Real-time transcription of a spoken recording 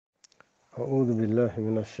أعوذ بالله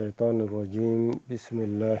من الشيطان الرجيم. بسم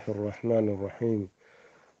الله الرحمن الرحيم.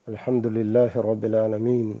 الحمد لله رب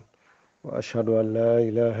العالمين، وأشهد أن لا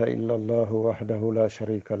إله إلا الله وحده لا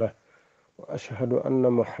شريك له، وأشهد أن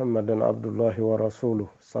محمدا عبد الله ورسوله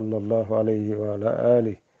صلى الله عليه وعلى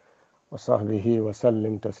آله وصحبه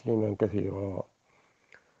وسلم تسليما كثيرا.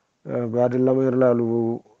 بعد الله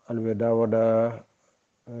يرلالو الوداع ودا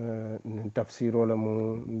تفسير لهم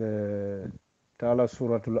تعالى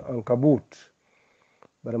سورة الأنكبوت.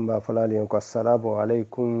 برمبا فلالي السلام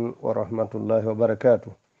عليكم ورحمة الله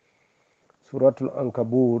وبركاته. سورة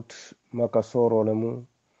الأنكبوت مكا سورة لهم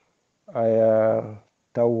آية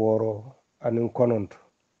تاورو أنين كونونت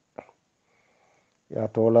يا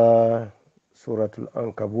تولا سورة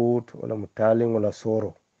الأنكبوت ولا متالين ولا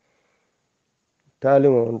سورو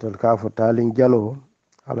تالين وانت الكافو تالين جلو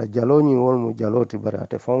على جلوني والمو جلوتي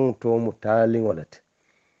براتي فون تو متالين ولت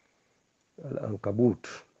الأنكبوت.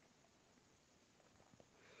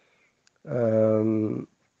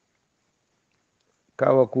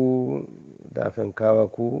 kawaku dafen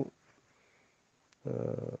kawaku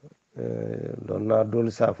lonna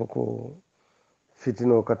dol safo ko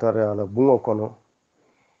fitino katare ala bungo kono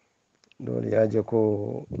dol yaje ko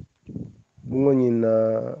bungo nyina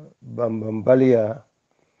bambam baliya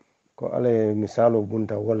ko ala misalo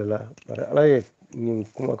bunta wala bare ala nyin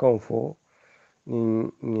kuma kan fo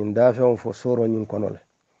nyin dafen fo soro nyin kono le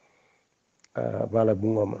bala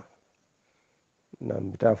bungo ma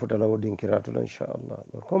nam bita futala wodin kiratu inshallah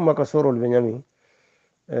comme maka sorol be nyami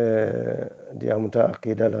di amuta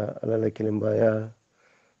aqida la ala kilimbaya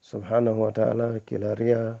subhanahu wa ta'ala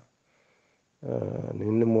kilariya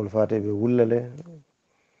ni mol fate be wullale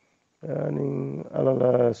yani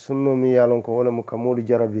ala sunno mi yalon ko wala mu kamolu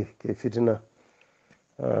jarabi ke fitina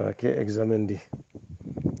ke examen di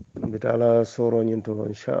bita ala soro nyinto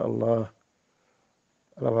inshallah.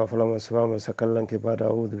 الله فلما سبحانه سكلن بعد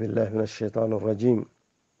أعوذ بالله من الشيطان الرجيم.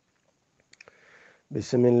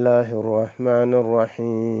 بسم الله الرحمن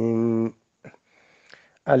الرحيم.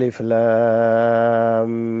 ألف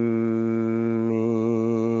لام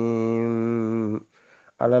ميم.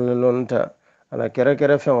 على اللونتا على كرة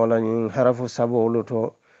كرة فعلا حرف سبولتو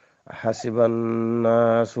حسب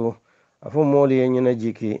الناس أفمولي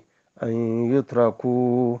ينجيكي أن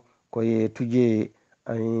يتركوا كي تجي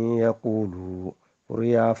أن يقولوا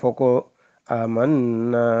uriya foko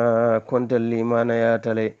amanna kontel limana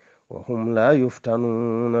yatale wa hum la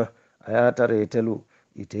yuftanuna ayatare telu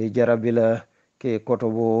ite jarabila ke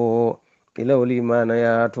kotobo ila limana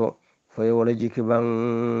yato fay wala jiki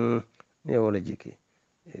bang ne wala jiki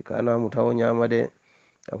kana mutaw nyamade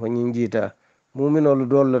afa nyinjita mu'minol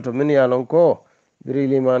dolla to min yalon ko biri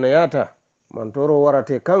limana yata man toro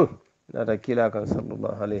warate kan nata kila kan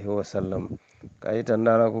sallallahu alaihi wasallam kayita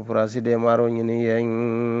ndara ko praside maro nyini yen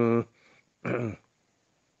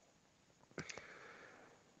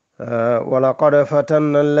ولقد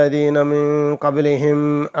فتنا الذين من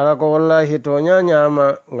قبلهم ألقوا والله تونيا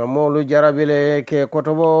نعما نمول جربلي كي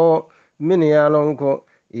كتبو من يالونكو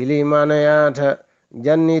إلي مانيات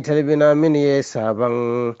جني تلبنا من يسابا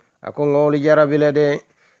أكو نول جربلي دي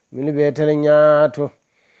من بيتل نياتو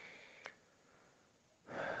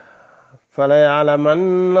فلا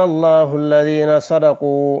يعلمن الله الذين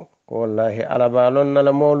صدقوا والله على بالون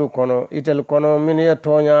المولو كونو إتل كونو من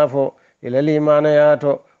يتونيافو إلى الإيمان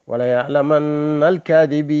ياتو ولا يعلمن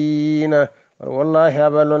الكاذبين والله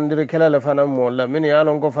أبالون دركلا لفنم ولا من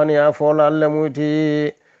يالونكو فنيافو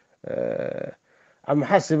لعلموتي أم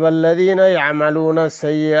حسب الذين يعملون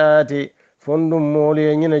السيئات فندم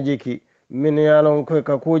مولي ينجيكي من يالونكو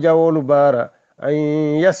ككوجا ولبارا أن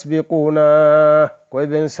يسبقونا كوي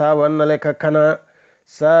بن ساوان لك كنا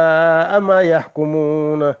ساء ما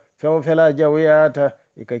يحكمون فهم فلا جويات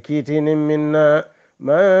إكاكيتين منا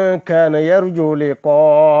من كان يرجو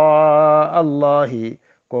لقاء الله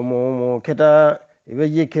كمومو كتا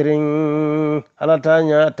يبجكرين على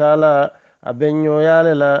تانيا تالا أبنيو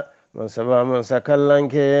ياللا من سبا من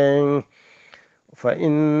سكالنكين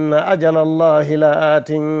فإن أجل الله لآت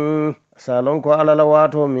سالونكو على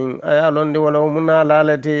لواتو من أيالون دي ولو منا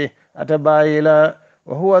لالتي أتبايلا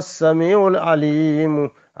وهو السميع العليم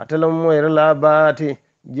أتلم وير لا باتي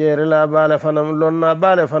جير لا بال فنم لنا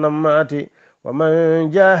بال فنم ماتي ومن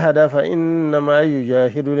جاهد فإنما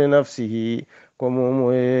يجاهد لنفسه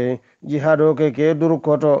كمومو جهادو كي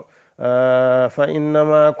دركوتو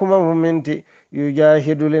فإنما كما منتي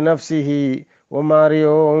يجاهد لنفسه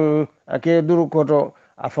وماريو أكي دركوتو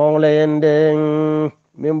أفون ليندين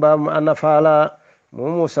من بام أنا فالا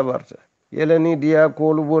مومو صبرت يلني ديا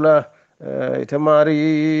كولو بولا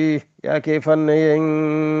itamari yake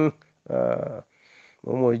fannayen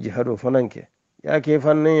momo jihado fananke yake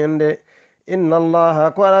fannin yende inna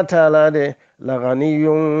allaha ko ala taala de la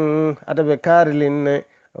ganiyun atabe karilin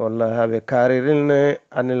wallahi abe karirin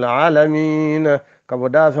anil alamin kabo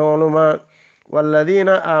dafeŋoluma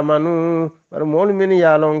walladina amanu bar moolu min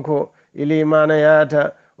yalonko ilimana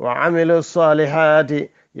yata wa amilu salihati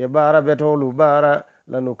ye baara betolu baara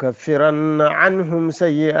lanukaffiranna anhum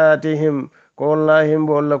sayyi'atihim ko wallahi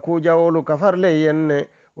mbolla kujawolu kafarle yenne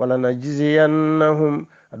wala najziyannahum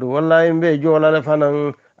adu wallahi mbe jolale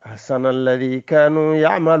fanan ahsana alladhi kanu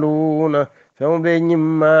ya'maluna feŋo be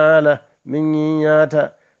ñimmala min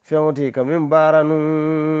ñiñata feŋoti kamin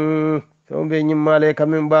baranun feŋo be ñimmale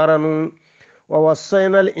kamin baranun wa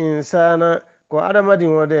wassayna al insana ko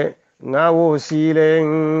adamadiŋo de ŋa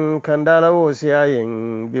wosilen kandala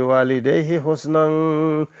wosiyayen biwalidayhi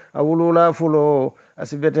husnan a wulula fulo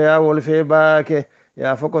asibeteya wol fe baake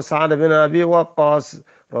ya fo ko saada bin abi waqqas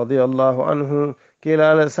radiyallahu anhu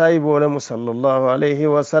kilala sayibole mu sallallahu alayhi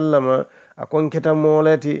wa sallama akon kita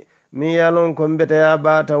moleti mi yalon kon beteya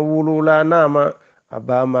bata wulula nama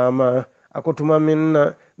aba mama akotuma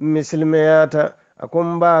minna misilmeyata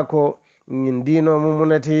akon bako ñin dino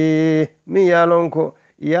mumunati mi yalon ko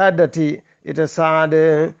yadati ita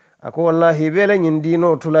saade ako wallahi bele ñin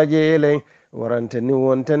dino tulajele warante ni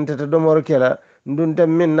wontente to domor kela ndunte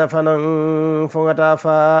min nafanan fogata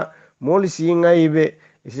fa mol si ngaybe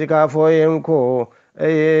isika foyen ko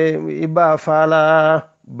iba fala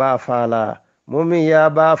momi ya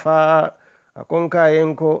ba fa akon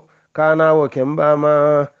kayen ko kana wo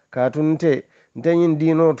kembama katunte nteñin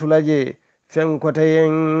dino tulaje fen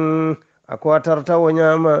kotayen ako tarta wo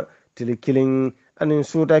ñama tili kilin anin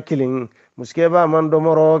suuta kilin muskeba man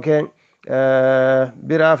domoroke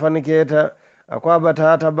bira faniketa ako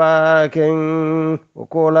abatata baken o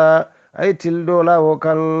kola ay tildola wo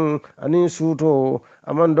kan anin suuto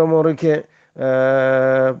aman domoroke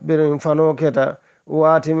birin fanoketa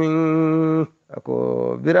watimin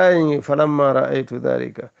ako birayi falamma ra'aytu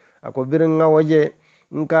dhalika ako birin ngawaje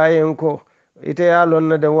nkayen ko ite ya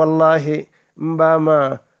lonna de wallahi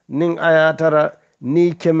mbama nin ayatara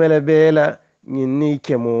ni kemele bela ñin ni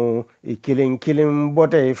kemo kilin kilin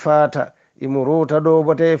bote fata imuruta do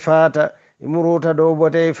bote fata imuruta do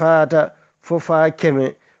bote fata fofa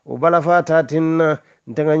keme o bala fata tinna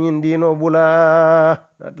ntenga ñin dino bula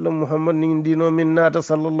natla muhammad nin dino min nata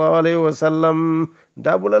sallallahu alaihi wasallam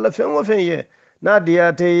da bula la fengo fenye na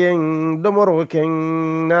diyate yen domoro ken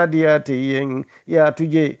na diyate yen ya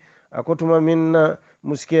tuje akotuma minna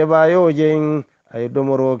muskeba yojen ay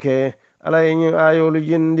domoro ke ala yin ayolu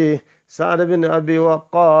jindi saada bin abi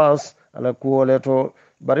waqqas ala kuwoleto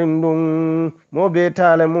barindun mo be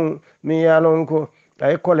tale mu mi yalonko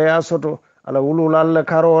ay kole asoto ala wulul alla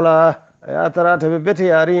karola ay atarata be bete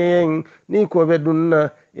yariyen ni ko be dunna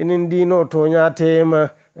inin dino to nyatema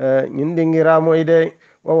nyindingiramo ide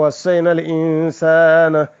wa wasaina al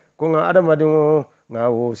insana ko nga adama dingo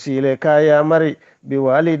ngawo sile kaya mari bi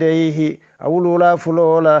walidayhi awulula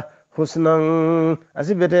fulola husnan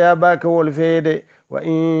asibete ya baka wol fede wa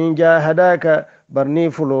in jahadaka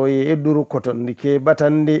barni fuloye eduru kotondi ke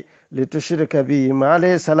batandi litushrika bi ma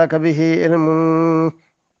laysa laka bihi ilmun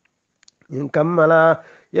in kammala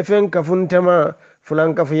yefen kafuntema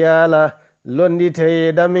fulan kafiyala londi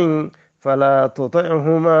taye damin fala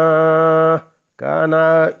tuti'huma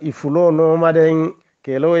kana ifulo no maden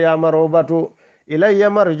kelo ya marobatu ilayya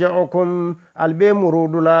marji'ukum albe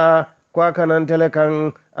murudula kwa kanan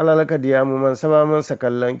telekan alalaka diyamu man saba man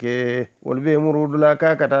sakallanke walbe murudula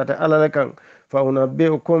ka katata alalakan fa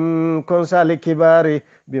unabbiukum kun salikibari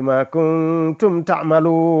bima kuntum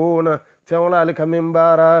ta'maluna fa ulalika min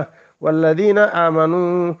bara walladhina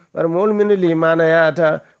amanu barmul min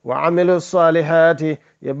limanayata wa amilus salihati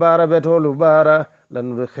yabara betolu bara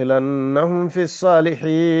lanudkhilannahum fis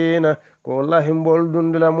salihin ko wallahi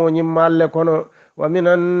boldun dula mo nyimmalle kono wa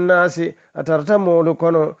minan nasi atartamolu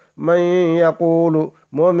kono man yaqulu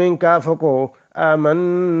mu'min kafako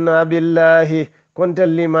amanna billahi kuntal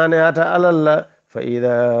limanayata alalla fa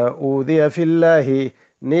idha udhiya fillahi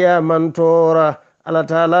niyaman tora ala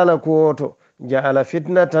taala la kuoto ja'ala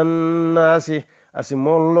fitnatan nasi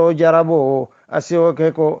asimollo jarabo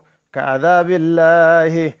asiwoke ko ka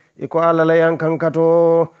adhabillahi iko alala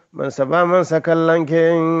yankankato man saba man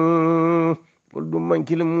sakallanke buldum man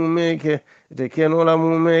kilmumeke ite kenola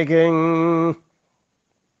mumeke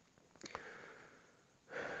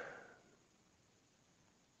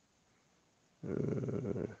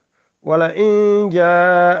wala in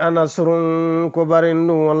jaa nasrun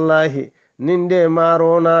kubarindu wallahi ninde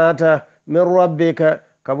maronata min rabbika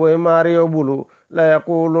kabo e mariyo bulu la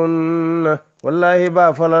yaqulunna wallahi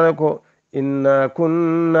ba falalako inna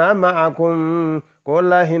kunna ma'akum ko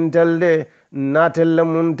wallahi ntelde natelle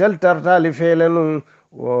mun tel tartali felenu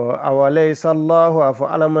wa awalaysa Allahu afu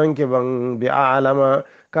alamanke ban bi a'lama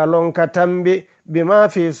kalon katambi bima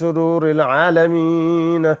fi suduril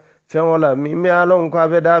alamin feŋola mi alon ko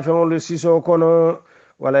abe da feŋolu siso kono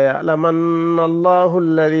wala ya'lamanna Allahu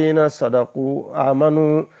alladhina sadaqu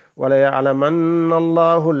amanu wala ya'lamanna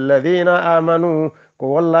Allahu alladhina amanu ko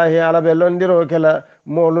wallahi ala be londiro kala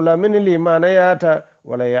molula min limana yata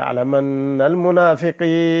wala ya'lamanna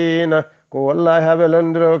almunafiqina ko wallahi abe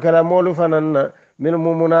londiro kala molu fananna min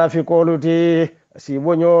munafiqolu ti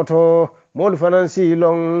sibo nyoto molu fanan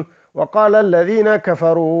silon wa qala alladhina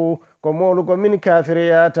kafaru ko molu ko min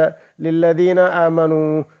kafiriyata lilladhina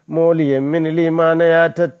amanu moli min limana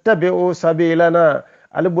yata tabi'u sabilana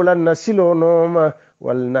albulanna silonoma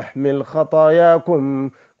walnahmil khatayakum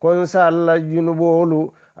kon sa alla junubolu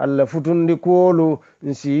alla futundi kolu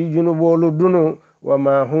nsi junubolu dunu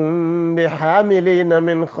wama hum bihamilina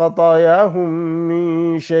min khatayahum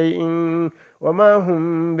min shay'in wama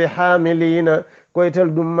hum bihamilina koytel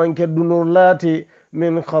dum manke dunur lati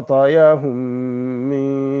min khatayahum min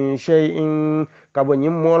shay'in kabo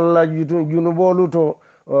nyimmolla junubolu to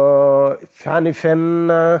fani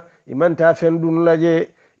fenna imanta fendun laje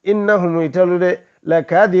innahum italude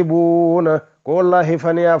lakadibuna ko wallahi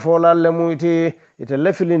faniya folalle muyti ite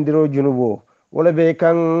lefilindiro junubo wala be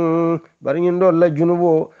kan barin do la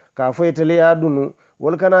junubo ka foytele ya dunu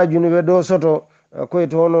wala kana junube do soto ko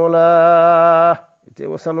tono la ite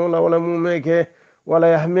wasanola wala mumeke wala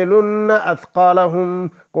yahmilunna athqalahum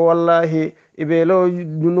ko wallahi ibelo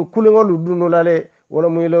dunu kulingolu dunu lale wala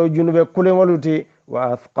muylo junube kulingolu ti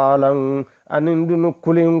wa athqalan anin dunu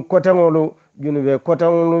kuling kotangolu junube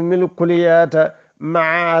kotangolu mil kuliyata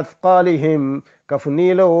ma'a athqalihim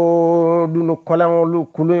kafunilo dunu kolangolu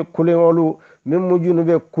kulingolu mimmu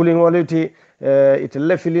junube kulingolu ti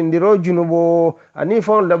itelle filindiro junubo ani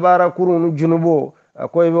fon dabara kurunu junubo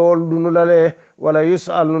koybe wol dunu lale wala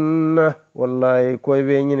yus'alun wallahi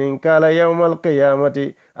koybe nyinin kala yawmal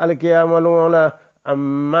qiyamati alqiyamal wala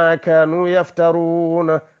amma kanu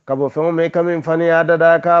yaftaruna kabo fome kamin fani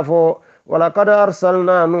adada kafo wala qad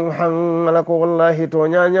arsalna nuhan lako wallahi to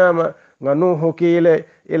nyanyama nganuhu kile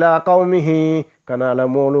ila qaumihi kana la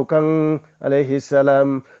mulukan alayhi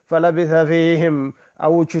salam falabitha fihim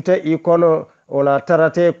aw chuta ikono wala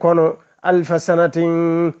tarate kono alf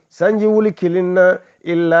sanatin sanji wuli kilinna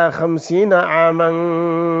illa 50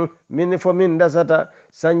 aman min fomin dasata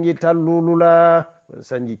sanji tallulula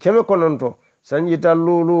sanji keme kononto sanji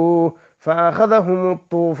tallulu fa akhadhahum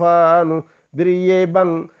at-tufan biriye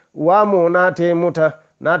ban wamo nate muta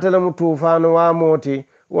natalamu tufanu wamoti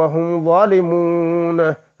wa hum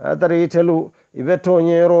zalimun adaritelu ibeto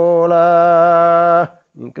nyerola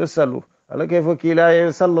inkasalu alake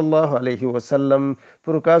fokilayen sallallahu alaihi wasallam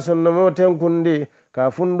furkasun namo tenkundi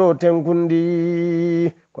kafundo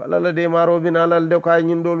tenkundi ko alala de maro bin alal de ko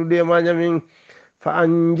nyindolu de manyamin fa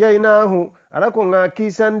anjaynahu alako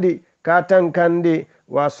ngaki sandi katankandi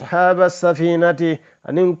wa ashabas safinati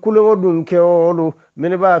anin kulo dum kewolu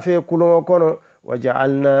min ba fe kulo kono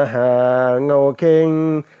waja'alnaha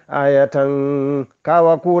ngawken ayatan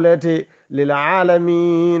kawakulati lil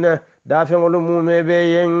alamin dafengolu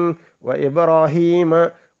mumebeyen wa ibrahima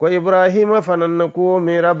ko ibrahima fanannaku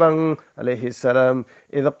miraban alayhi salam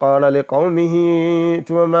id qala liqaumihi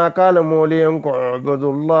tuma qala muliyan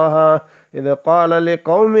qa'budullaha id qala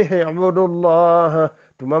liqaumihi i'budullaha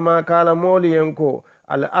tuma qala muliyan ko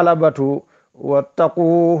al alabatu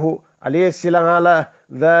wattaquhu alayhi salam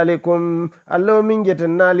ذلكم اللو من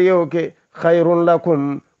جتنا ليوك خير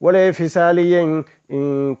لكم ولا فسالين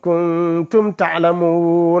إن كنتم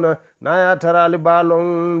تعلمون نايا ترى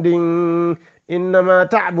لبالون دين إنما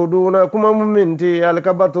تعبدون كما ممنتي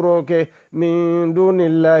الكبتروك من دون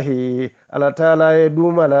الله على تعالى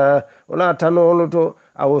يدوم لا ولا تنولتو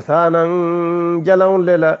أوثانا جلون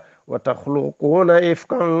للا وتخلقون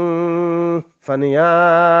إفكا فنيا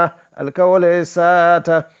الكول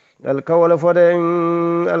ساتا الكول فدين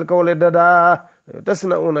الكول ددا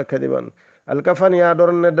تسنعون كذبا الكفن يا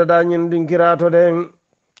دورن ددا نين دينكراتو دين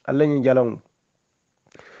الله ني جالون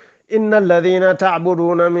إن الذين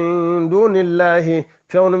تعبدون من دون الله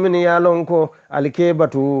فون من يالونكو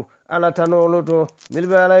الكيبتو على تنولتو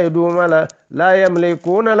بالبالا يدوملا لا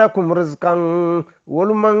يملكون لكم رزقا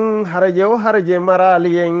ولمن هرج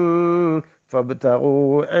مرالين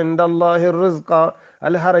فابتغوا عند الله الرزق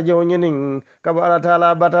الهرج ونين كبالا تعالى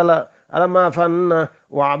بطلا على ما فن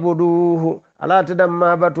واعبدوه على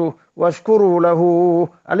تدمى بتو واشكروا له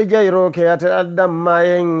الجيروك يتدمى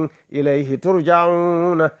إليه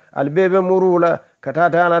ترجعون البيب مرولا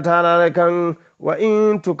كتاتا تعالى لكن وإن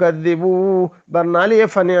تكذبوا برنالي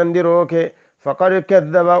فنيندروك فقد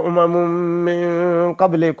كذب من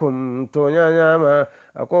قبلكم تونياما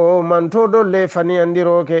أكو من تودل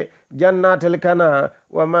فنيندروك جنات الكنا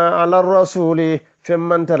وما على الرسول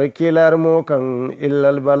فمن تركيلار موكا إلا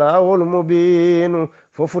البلاغ المبين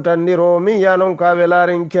ففتندرو مي يالون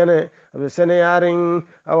كابلارين كنه بسنيارين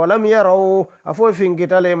أولم يروا أفوفين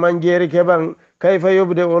كتالي منجيري كبان كيف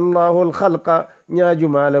يبدأ الله الخلق نياجو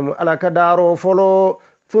مالم على كدارو فلو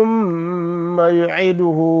ثم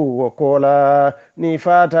يعيده وقولا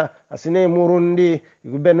نفاتا أسني مرندي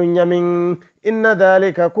بنو نيامين إن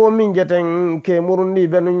ذلك كو من جتن كي مرندي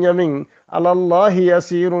بنو نيامين على الله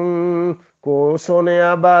يسير كو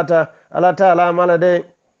سوني باتا على تعالى مالدي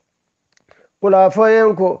قل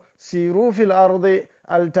فينكو سيروا في الأرض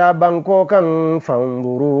التابنكو كان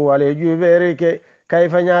فانظروا على جبريك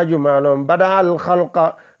كيف نياجو مالهم بدأ الخلق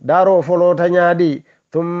دارو فلوتا نيادي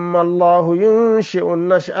ثم الله ينشئ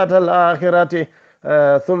النشأة الآخرة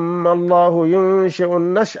ثم الله ينشئ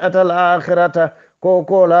النشأة الآخرة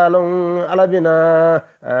كوكو لالون على بنا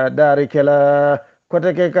دارك لا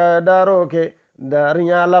كتك داروك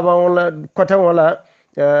دارنيا لبان كتن ولا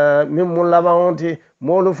مم لبانتي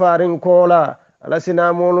مولو فارن كولا على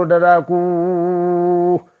سنا مولو دداكو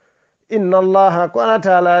إن الله قال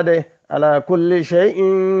تعالى على كل شيء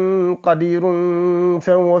قدير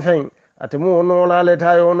فين وفين أتمو نولا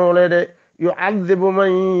لتايو نولا يعذب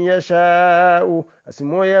من يشاء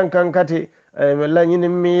أسمو ينكن كتي لن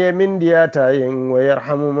ينمي من دياتاين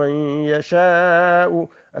ويرحم من يشاء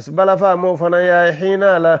أسبل فامو فنيا حين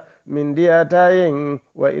من دياتاين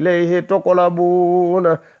وإليه تقلبون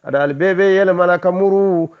هذا البيبي يلملك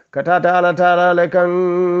مرو كتاتا على تعالى لكن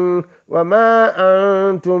وما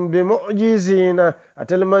أنتم بمعجزين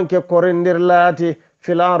أتلمنك كورندر لاتي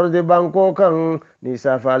في الأرض بانكو كان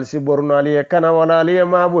نيسا فالسي برنالي كان ولا لي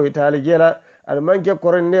ما بوي تالي جلا المنك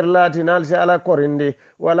كورندر لاتي نالسي على كورندي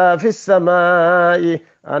ولا في السماء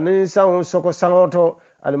أنيسا سوكو سانوتو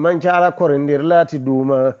المنك على كورندر لاتي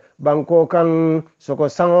دوما بانكو كان سوكو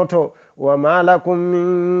سانوتو وما لكم من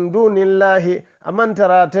دون الله أمن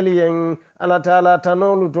ترى تلين على تعالى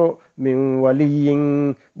تنولتو من ولي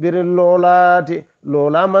برلولات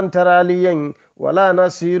لولا من ترى لين ولا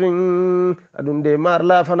نصير أدون دي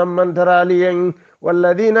مارلا فنمن ترى لين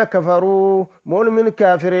والذين كفروا مول من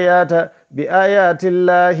كافريات بآيات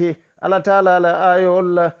الله على تعالى لآية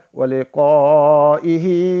الله ولقائه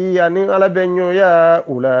يعني على بنيو يا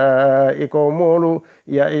أولئك مولو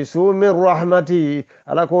يئسوا من رحمتي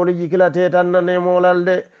على كل جيكلا تيتان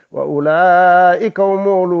مولال وأولئك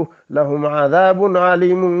مولو لهم عذاب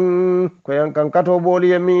عليم كيان كان كتبوا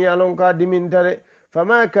لي مي يالون كادمين تري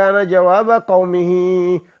فما كان جواب قومه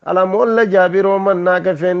على مول جابر من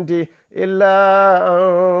ناك فنتي إلا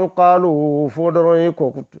أن قالوا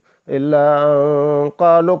فدريكو إلا أن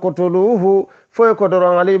قالوا قتلوه فيقدر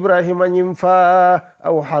على إبراهيم ينفا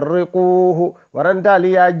أو حرقوه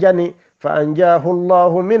ورنتالي جاني فأنجاه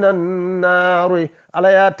الله من النار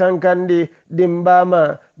على ياتنكندي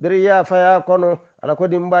دمباما بريا فياكونو على كو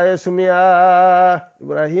دمبا يسميا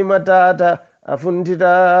إبراهيم تاتا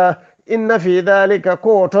أفنتتا إن في ذلك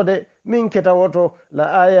كوتو من كتاوتو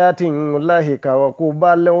لآيات الله كاوكو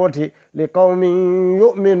بالوتي لقوم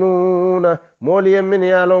يؤمنون مولي من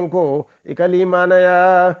يالونكو إكاليمان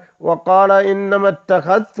يا وقال إنما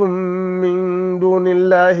اتخذتم من دون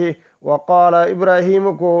الله وقال إبراهيم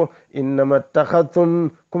كو إنما اتخذتم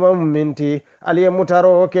كما منتي علي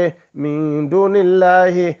متروك من دون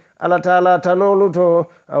الله على تعالى تنولتو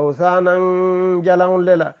أوثانا جلون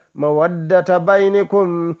للا مودة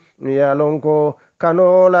بينكم يالونكو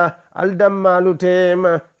كانولا الدمال تيم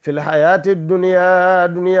في الحياة الدنيا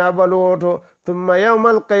دنيا بلوتو ثم يوم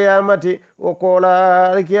القيامة وقولا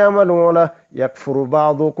القيامة الأولى يكفر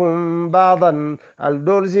بعضكم بعضا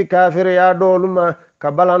الدولز كافر يا دولما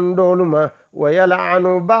كبلان دولما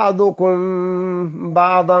ويلعن بعضكم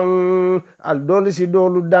بعضا الدولز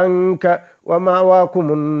دول دانك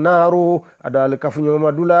ومأواكم النار أدالك فنيوم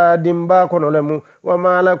دولا دمبا كنولمو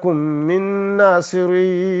وما لكم من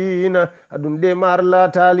ناصرين أدن دمار لا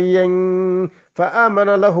تاليين فآمن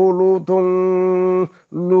له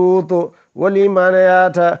لوط ولمن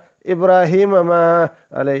يات إبراهيم ما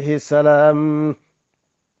عليه السلام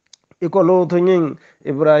إكو لوط نين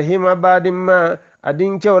إبراهيم بعد ما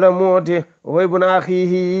أدين كولا موتي وهو ابن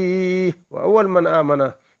أخيه وأول من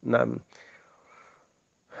آمن نعم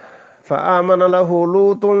فآمن له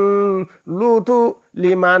لوط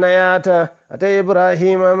لمن يات أتى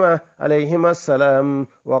إبراهيم ما عليهما السلام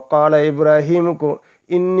وقال إبراهيم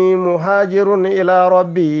إني مهاجر إلى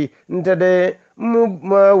ربي انتدي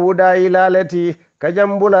ودا إلى التي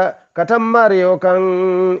كجنبلا كتماري وكان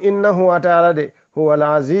إنه تعالى huwa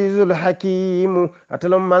al-azizul hakim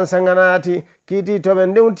atalum man sanganati kiti to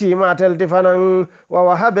ben dewti ma telti fanan wa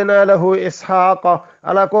wahabna lahu ishaqa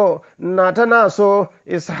alako natana so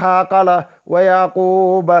ishaqa la wa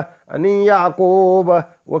yaquba ani yaquba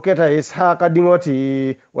waketa ishaqa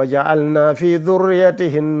dingoti wa ja'alna fi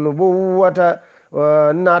dhurriyyatihi an-nubuwata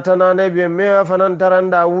natana nabi me fanan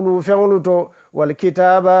taranda wulu fewluto wal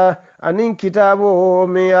kitaba anin kitabo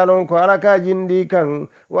mi yalon ko alaka jindi kan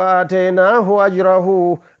wa atainahu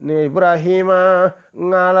ajrahu ni ibrahima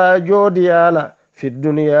ngala jodiyala fi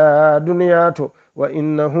dunya to wa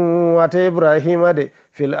innahu ata ibrahima de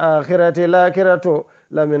fil akhirati lakirato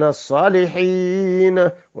lamina salihin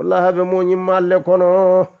wallahi be mo nyimmalle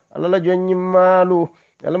kono alala jonnimmalu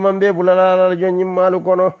almambe bulala alala jonnimmalu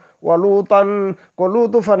kono ولوطا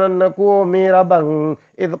قلوط فننكو ميربا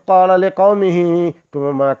إذ قال لقومه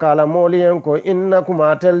ثم قال مولينكو إنكم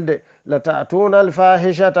أتلد لتأتون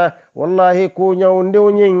الفاحشة والله كون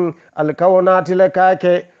يوندونين الكونات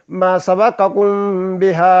لكاك ما سبقكم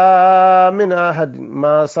بها من أحد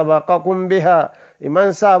ما سبقكم بها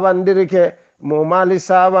إمن سابن درك ممالي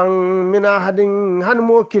سابن من أحد هن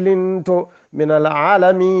موكلينتو من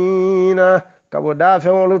العالمين كبو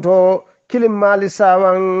دافع ولتو kilim mali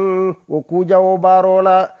sawan wo kuja wo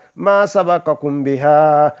barola ma sabakakum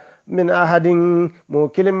biha min ahadin mo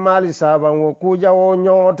kilim mali sawan wo kuja wo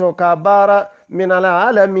nyoto ka bara min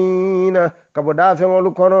alalamina kabo dafe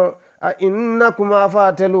ngolu kono a innakum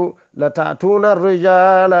afatelu la ta'tuna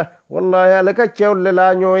ar-rijala wallahi alaka chewle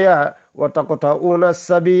la nyoya wa taqta'una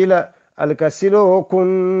as-sabila alkasilo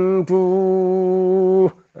kuntu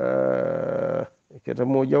keta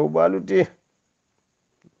mo jaw baluti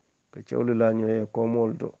ka cewlu laño e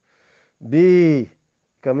komol to bi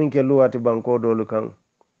kamin ke luwati banko dolu kan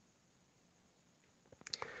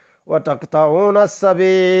wa taqta'una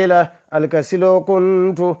as-sabila alkasilo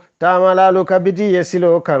kuntu tamalalu kabidi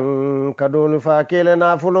yesilo kan kadolu fakele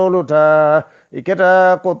na fuloluta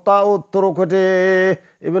iketa qutta'u turukuti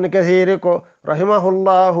ibn kathir ko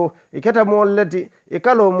rahimahullahu iketa mollati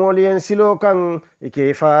ikalo molien silo kan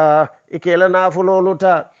ikefa ikela na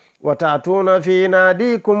fuloluta وتعتون في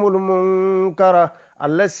ناديكم المنكر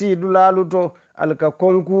الذي دلالته الك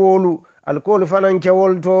كونكولو الكول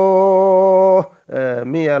فنانكولتو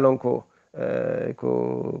ميالونكو كو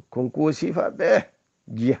كونكو سيفا به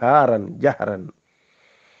جهرا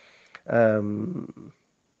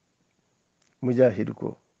مجاهدكو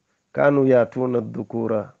كانوا ياتون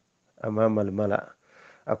الذكورة امام الملأ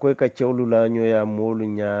akoy ka cewlu la ñoya molu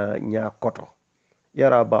nya koto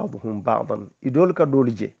yara ba'dhum ba'dan idol ka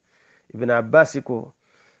dolje ibn abbas ko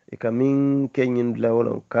ikamin kenyin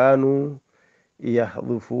lawlan kanu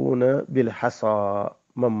yahdhufuna bil hasa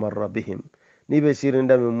man marra bihim ni be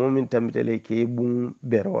sirinda mi mumin tamitele ke bun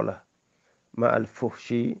berola ma al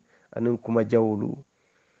fuhshi anin kuma jawlu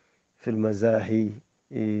fil mazahi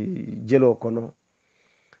jelo kono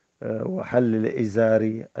wa halil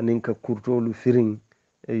izari anin ka kurtolu firin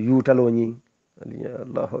yutaloni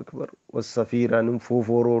Allahu akbar was-safira anin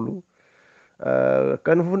foforolu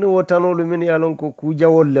kan funi wotanolu min yalon ko ku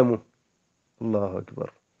jawollemu Allahu akbar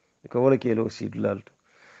ko wala kelo sidlalto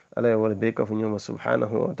ala wala be ka funyoma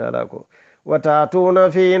subhanahu wa ta'ala ko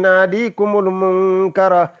watatuna fi nadikumul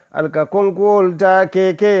munkara alka konkol ta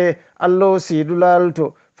keke allo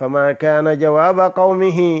sidlalto fama kana jawaba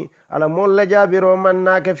qaumihi ala molla jabiro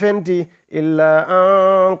manna ke fenti illa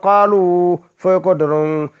an qalu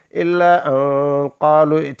فيقدرون إلا أن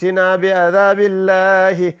قالوا ائتنا بعذاب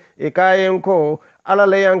الله إكاينكو على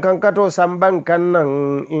ليان كان كتو سامبان كان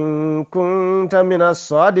إن كنت من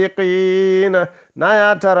الصادقين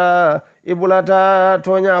نايا ترى إبولاتا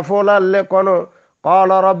تونيا فولا لكونو قال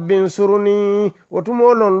رب انصرني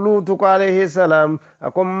وتمولون لوتك عليه السلام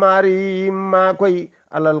أكم ماري ما كوي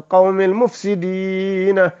على القوم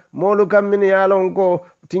المفسدين مولك من يالونكو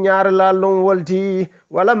تنيار لالون والتي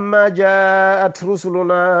ولما جاءت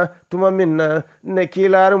رسلنا تم منا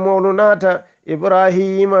نكيلار مولوناتا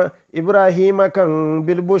إبراهيم كان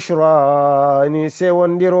بالبشرى نسي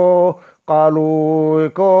وندرو قالوا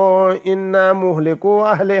كو إنا مهلكو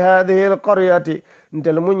أهل هذه القرية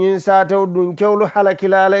انتل منين ساتو دون كولو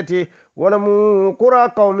حلكلالتي ولم قرى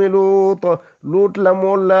قوم لوط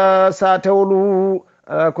لمولا ساتولو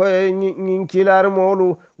ko ñin kilar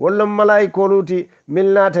molu walla malaikoluti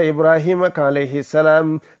millata ibrahima ka alayhi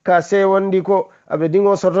salam ka sewandi ko abe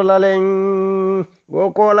dingo sotolalen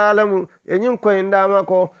go ko lalamu e ñin ko indama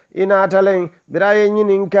ko inatalen biraye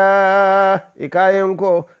ñinin ka ikayen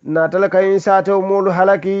ko natala kayin sato molu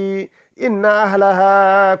halaki inna ahlaha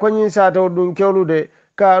ko ñin sato dun kewlude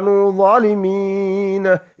kanu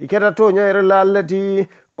zalimina ikata to ñayre lallati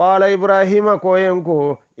qala ibrahima ko en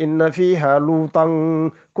ko inna fiha lutan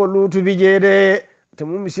ko lutu bijede te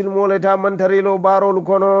mum misilmole ta mantarilo barol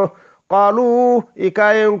kono qalu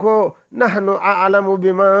ikayen ko nahnu a'lamu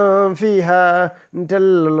biman fiha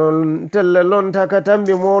ntellon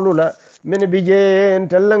takatambi molula min bije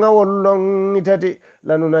ntellanga wollon itati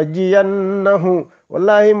lanunajjiyannahu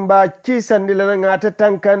wallahi mba cisandi lana ngata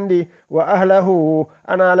tankandi wa ahlahu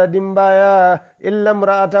ana ala dimbaya illa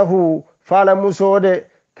imra'atahu fala musode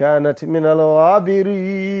kanat min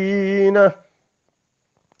al-ghabirina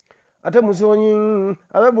ata musoñin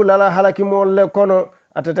aɓe ɓulala halaki molle kono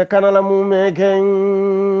atata kanala mumeken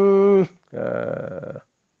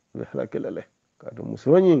ɓe halakilale kato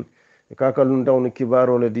musoñin e kaka lum tawno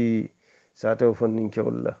kibarole di satewo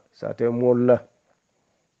fonninkewlla satewo molla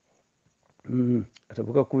ata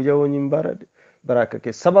buka kujawoñin baraka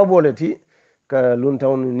ke sababole ti ka lum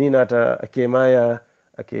tawno ninata ake maya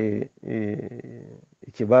ake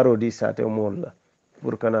kibaro di satewo molla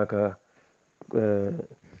pour kana ka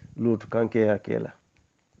lutu kanke yakela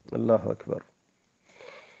Allahu akbar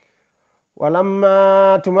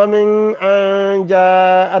walamma tumamin an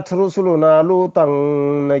ja'at rusuluna lutan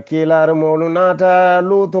nakilar molunata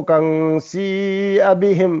lutu kan si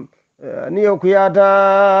abihim niyo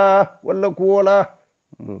kuyata walla kuwola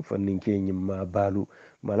fanninke nyimma balu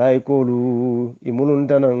malaikolu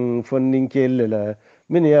imuluntanan fanninke lela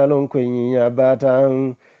min yalon ko nyinya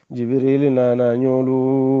batan jibril nana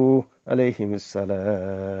nyolu alayhim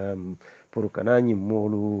assalam pour kana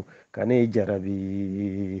ñimmolu kane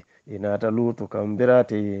jarabi inata lutu kam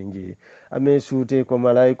birate yenje ame suute ko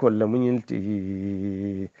malaikol la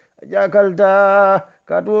muñilti jakalta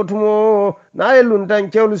katotumo naye luntan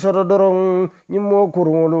kewlu soto doron ñimmo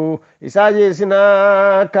kurŋolu isaje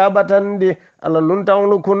sina kabatandi ala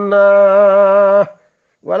luntanlu kunna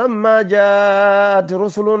walamma jaat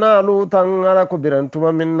rusuluna lutan ala ko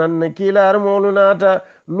birantuma min nanne kilar molunata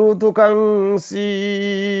lutu kan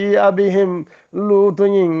si abihim lutu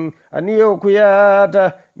ñin aniyo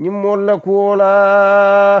kuyata ñimmolla kuwola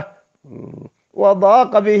wa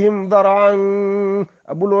daqa bihim daran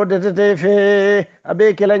abulodetete fe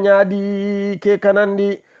abe kela ñaadi ke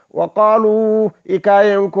kanandi wa qalu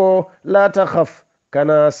ikayen ko la takhaf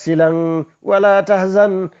kana silan wala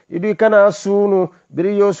tahzan idu kana sunu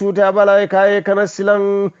biriyo suta bala ikaye kana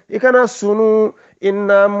silan ikana sunu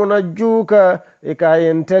inna munajjuka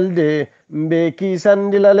ikayen telde mbe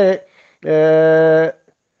kisandilale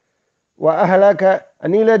wa ahlaka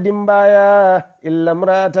anila dimbaya illa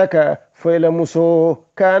imra'ataka fayla muso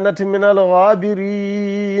kanat min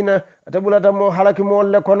al-ghabirin atabulata mo halaki mo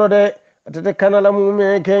le kono de atete kanala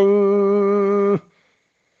mumeken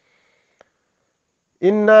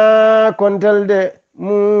inna kontelde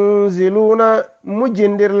munziluna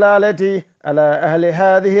mujindir lalati ala ahli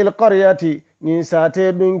hadhihi alqaryati min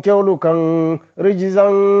sate dun kewlu kan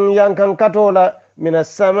rijzan yankan katola min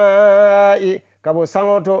as-samai kabo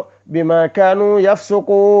sangoto bima kanu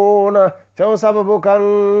yafsuquna fa sababu kan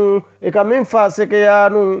ikamin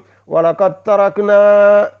fasikiyanu walaqad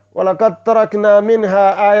tarakna minha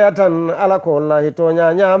ayatan ala ko wallahi to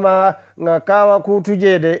nyama ngakawa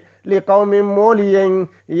kutujede liqaumin moliyen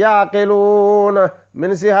yaqiluna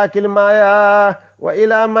min sihakil maya wa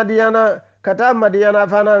ila madyana kata madyana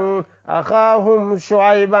fanan akhahum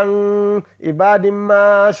shu'aiban ibadim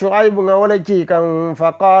ma shu'aib ngawlaki kan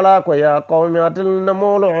faqala ko ya qaumi atilna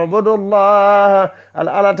mulu ubudullah al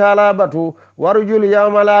talabatu warjul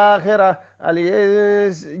yawmal akhirah al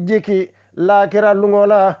jiki lakira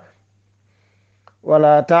lungola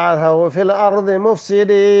wala ta'thaw fil ardi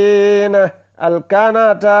mufsidin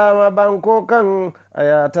alkanata ma banko kan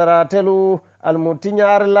aya taratelu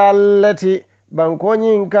almutinyar lallati banko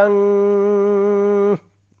nyin kan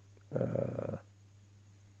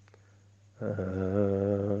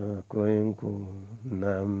koinku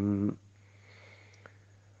nam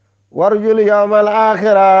warjul yawmal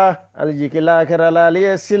akhirah aljiki lakira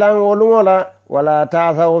laliye silan wolungola wala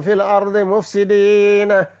ta'thaw fil ardi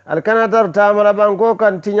mufsidin alkanatar tamala banko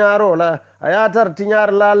kan tinyarola ayatar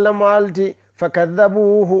tinyar lalle malti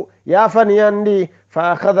fakadhabuhu ya faniyandi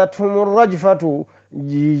fa akhadhathum arrajfatu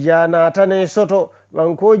jijana tane soto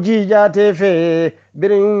banko jijate fe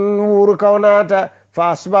birin wur kawnata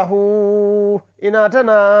fa asbahu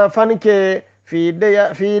inatana fanke fi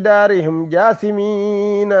darihim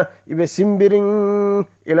jathimina ibe simbirin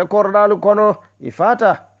ila kordalu kono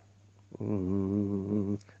ifata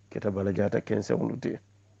kitabala jata kense wuluti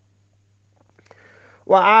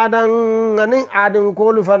وعادا أن عاد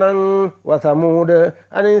قول فنن وثمود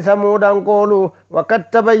أن ثمود قولوا وقد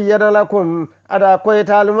تبين لكم أدا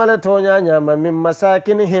كويتال ملتونيا نياما من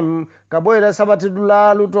مساكنهم كبويل سبت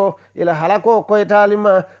دلالتو إلى حلقو كويتال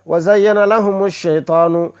ما وزين لهم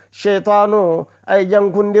الشيطان أي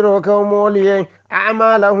جنكندرو كومولي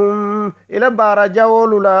أعمالهم إلى بار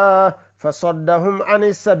جولولا فصدهم عن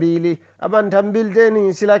السبيل أبان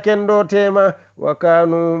تنبيلتني سلاكندو تيما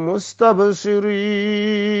وكانوا مستبصرين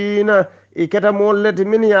إكتا مولت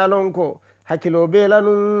من يالونكو حكيلو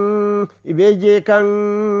بيلانو إبيجي كان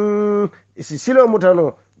إسسلو متنو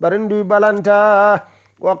برندو بلانتا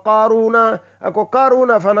وقارون أكو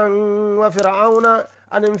قارون فنن وفرعون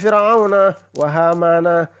أن فرعون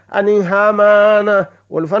وهامان أن هامان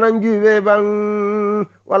والفنن جيبان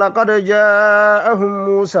ولقد جاءهم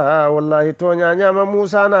موسى والله تونيا نعم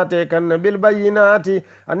موسى ناتيكن بالبينات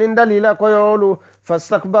أن دليل كيولو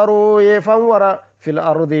فاستكبروا يفنور في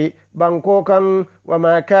الأرض بانكوكا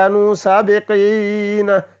وما كانوا سابقين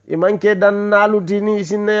إمان كدن نالو ديني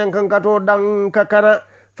سنين كان كتو دان ككنا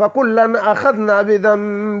فكلا أخذنا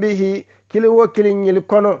بذنبه كل وكل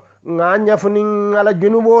يلكنو nganya funin ala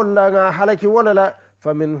junubo la nga halaki wala la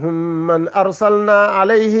faminhum man arsalna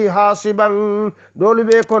alayhi hasiban dolu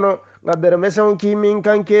be kono nga ber meson ki min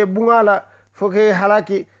kanke bungala foke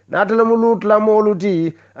halaki natala mulut la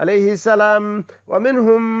moluti alayhi salam wa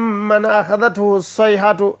minhum man akhadathu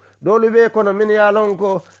as-sayhatu dolu be kono min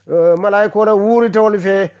yalonko malaiko la wuri tawli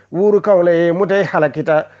fe wuru kawle mutay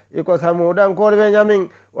halakita iko samudan ko be nyamin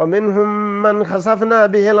wa minhum man khasafna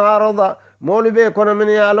bihi al-arda molibe kono min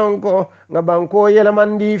yalonko nga banko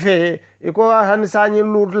yelamandi fe iko han sanyi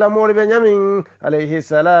lut la molibe nyamin alayhi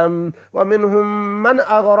salam wa minhum man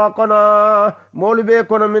aghraqna molibe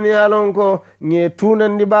kono min yalonko nye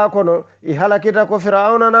tunandi ba kono I halakita ko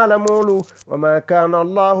fir'auna na la molu wa ma kana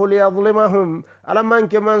allah liyadhlimahum alaman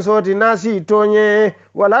ke man soti nasi tonye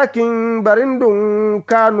walakin barindun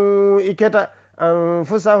kanu iketa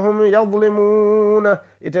anfusahum yadhlimuna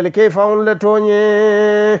itel kayfa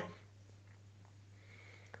tonye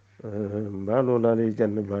mbalo lali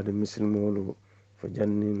janna baade muslimolu fo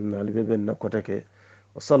jannin nalbe ben nakotake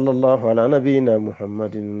wa sallallahu ala nabiyina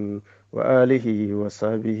muhammadin wa alihi wa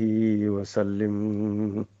sahbihi wa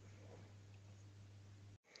sallim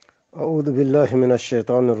a'udhu billahi minash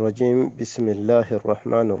shaitanir rajim bismillahir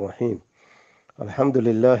rahmanir rahim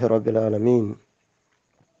alhamdulillahi rabbil alamin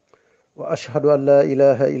wa ashhadu an la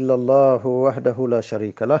ilaha illa allah wahdahu la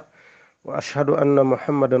sharika lah wa ashhadu anna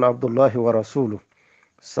muhammadan abdullahi wa rasuluhu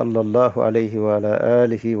صلى الله عليه وعلى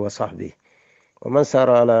آله وصحبه ومن سار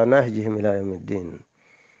على نهجهم إلى يوم الدين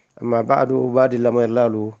أما بعد لما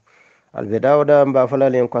يلالو البداية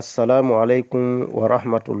بافلالين السلام عليكم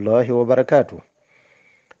ورحمة الله وبركاته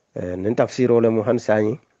نتفسير لمهن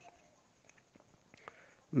ساني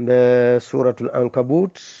بسورة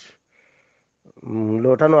الأنكبوت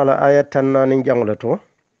لو تنو على آية تنانين جانلتو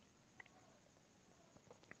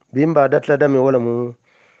بين بعدت لدمي ولمو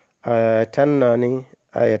تناني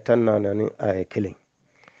آية تناني آية كلين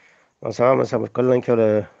من سبب كلن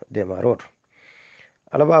كلا دمارور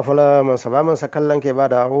على بافلا من سبب من سكلن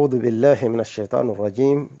كبعد أعوذ بالله من الشيطان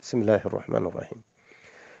الرجيم بسم الله الرحمن الرحيم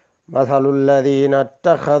مثل الذين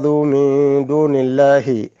اتخذوا من دون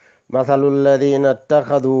الله مثل الذين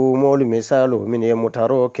اتخذوا مول مثال من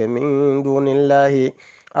يمتروك من دون الله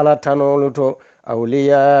على تنولتو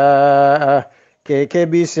أولياء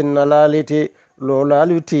كيكبي سنلالتي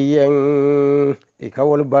لولالتيين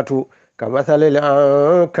ikawol batu kamathalil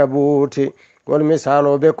ankabuti wal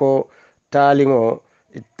misalo beko talingo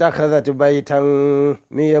ittakhadhat baytan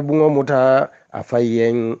miyabungo muta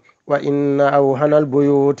afayen wa inna awhanal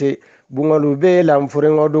buyuti bungalu be lam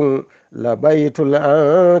furingo dun la baytul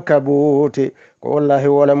ankabuti ko wallahi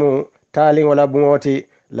walamu talingo la bungoti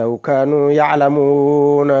law kanu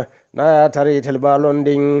ya'lamuna na taritil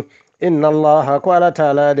balondin إن الله قال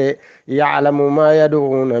تعالى يعلم ما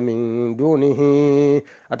يدعون من دونه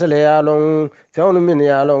أتلي يالون فون من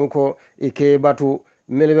يالونكو إكيباتو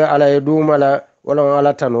ملبي على يدوملا ولو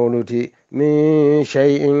على تنولتي من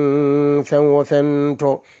شيء فن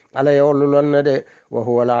وفنتو على يولولن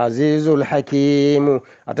وهو العزيز الحكيم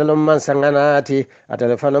أتلي من سنغناتي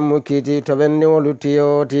أتلي فنمكيتي تبني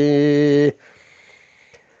ولتيوتي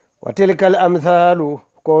وتلك الأمثال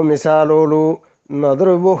كو مثالولو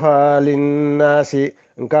نضربها للناس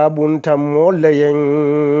نكابون تمولين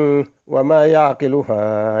وما يعقلها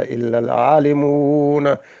إلا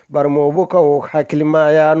العالمون برموبك حكل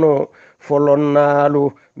ما يانو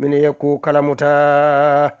فلنالو من يكو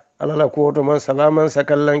كلمتا على لكوت من سلاما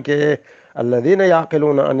سكلنك الذين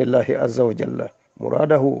يعقلون عن الله عز وجل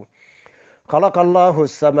مراده خلق الله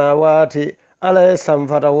السماوات ala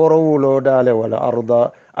samfata woro wulo dale wal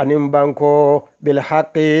arda anin banko bil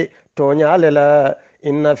haqqi to nyale la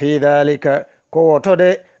inna fi dhalika ko wotode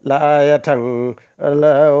la ayatan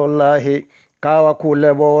la wallahi kawa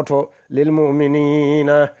kule boto lil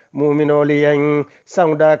mu'minina mu'minoliyan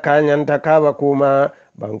sangda kanyanta kawa kuma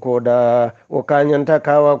bankoda o kanyanta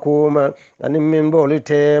kawa kuma anin min boli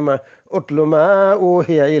tema utlu ma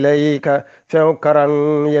uhiya ilayka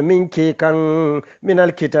fawkaran yaminki kan min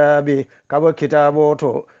alkitabi kabo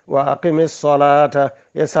kitaboto wa aqimis salata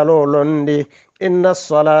yasalo londi inna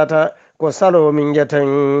salata ko salo min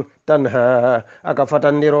jeten tanha aka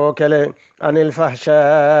fatandiro kele anil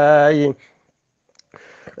fahshayi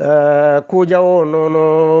kujawo nono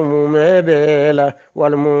mumebela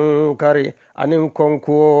wal munkari anin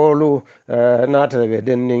konkuwolu natebe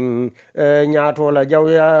dennin nyatola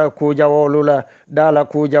jawya kujawolula dala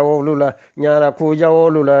kujawolula nyala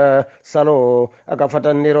kujawolula salo aka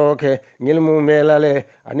fatandiroke ngilmu melale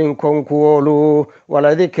anin konkuwolu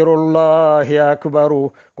wala dhikrullahi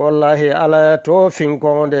akbaru wallahi ala tofin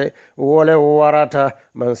konde wole warata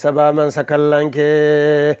man saba man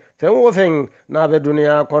sakallanke fen wo fen naɓe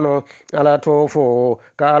duniya kono ala to fo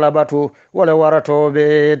ka alabatu wole warato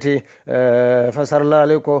beeti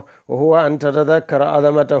fasarlali ko huwa an tatadakkara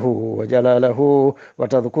azamatahu wa jalalahu wa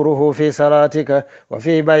tadhkuruhu fi salatika wa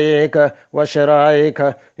fi bayika wa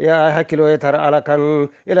shiraika ya hakkilo e tar ala kan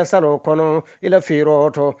ila salo kono ila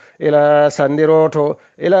firoto ila sandiroto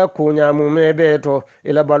ila kuñamume ɓeeto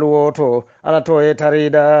ila baluwoto ala to e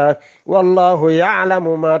tarida wallahu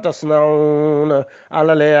ya'lamu ma tasnauna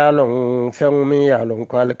ala le yalon fenmi yalon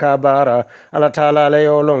ko alkabara ala taala le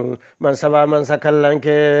yolon man saba man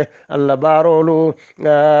sakallanke alla barolu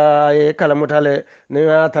ay kala mutale ni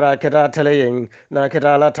atara keta tele yen na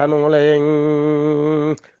keta la tanole yen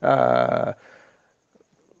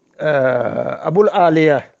abul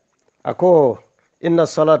aliya ako inna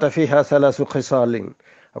salata fiha thalath khisalin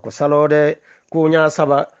ako salode kunya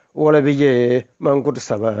saba wala bije mankut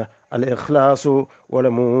saba al ikhlasu wala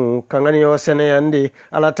mu kangani yo seneyandi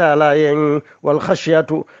ala taala yen wal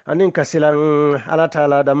khashyatu anin kasilan ala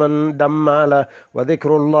taala daman dammala wa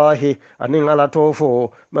dhikrullahi anin ala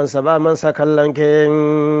tofo man saba man sakallanke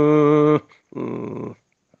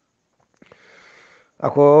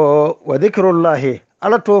ako wa dhikrullahi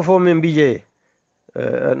ala tofo min bije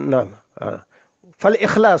nam fal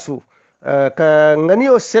ikhlasu ka ngani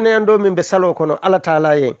o seneyando min be salo kono ala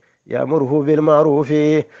taala yen ya'muruhu bil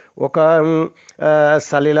ma'rufi wa kan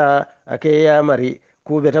salila ake yamari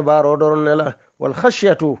kubeta baro dornela wal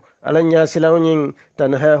khashyatu alanya silawnin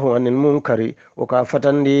tanhahu anil munkari wa ka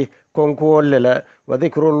fatandi konko lela wa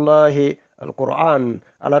dhikrullahi alquran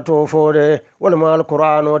ala tofode wal ma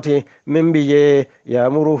alquran wati min biye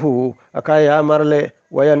ya'muruhu aka yamarle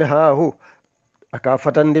wa yanhahu aka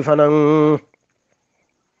fatandi fanan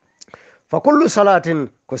فكل صلاة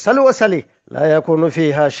كسل وسلي لا يكون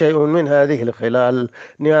فيها شيء من هذه الخلال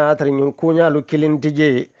نياتر يكون لكلين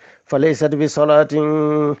تجي فليست بصلاة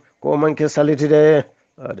كومن كسلت ده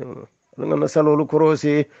لنا سلو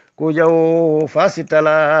الكروسي كوجو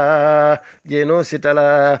فاسيتلا جينو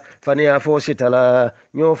سيتلا فنيا فوسيتلا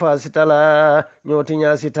نيو فاسيتلا نيو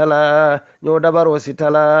تنيا سيتلا نيو دبارو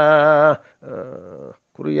سيتلا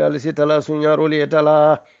كوريال سيتلا سنيارو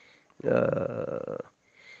ليتلا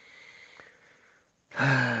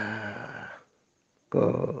ko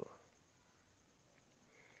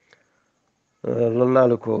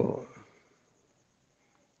lonnaalu ko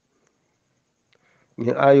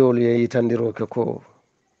min ayol ye yitandiroke ko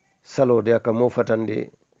salode aka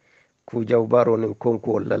mofatande ku jawbaro nin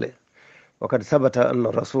konkuwol lale wakad sabata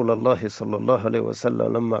anna rasulallahi sallallahu alaihi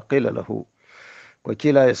wasallam lamma qila lahu ko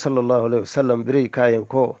kilaye sallallahu alaihi wasallam biri kayen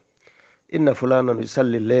ko inna fulanan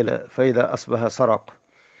yusalli leyla fa ida asbaha saraq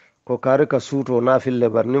ko kare ka suto nafille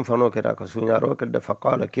barnin fano keda ka sunyaro kedda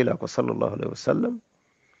faqala kila ko sallallahu alaihi wasallam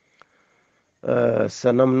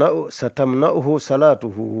satamna'uhu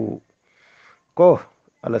salatuhu ko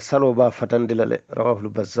ala salo ba fatandilale rawahu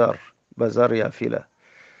al-bazzar ya fila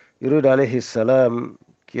yurid alayhi salam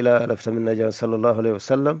kila lafta min najan sallallahu alaihi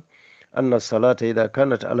wasallam anna salata idha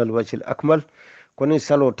kanat ala al-wajh al-akmal koni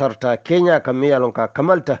salo tarta kenya kamiyalon ka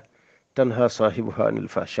kamalta tanha sahibuha anil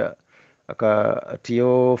fahsha aka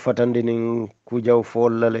tiyo fatandinin kujaw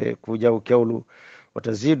follale kujaw kewlu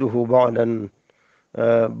wataziduhu ba'dan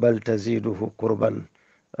bal taziduhu qurban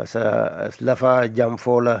asa lafa jam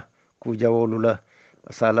fola kujawolula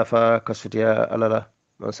asa lafa kasutiya alala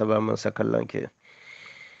man saba man sakallanke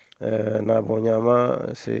na bonyama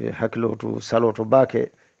se haklotu saloto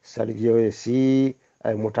bake saligiyo si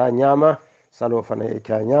ay muta nyama salo fana e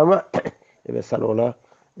ka nyama ebe salola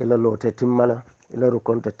ila lote timmala ila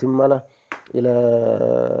rukonta timmala ila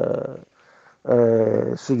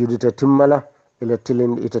sujudita timmala ila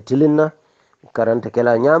tilinna karanta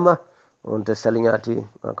kela nyama on ta salinyati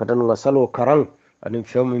katan nga salo karang anin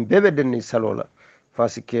fewmin bebe denni salola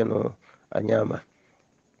fasikeno a nyama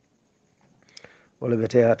wala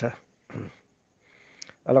beteyata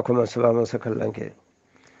ala kuma salamun sakallanke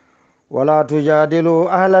wala tujadilu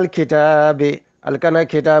ahlal kitabi alkana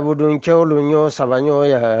kitabu dun kewlu nyo sabanyo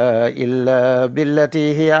ya illa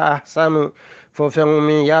billati hiya ahsanu fo fen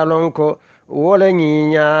min yalon ko wala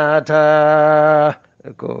ñiñata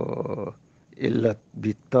ko illa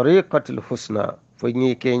bitariqati lhusna fo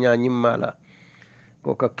ñi keña ñimmala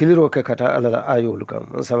ko ka kiliro ke kata alala ayolu kam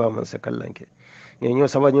man saba man se kallanke ño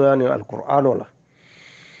sabañoyani alqur'an ola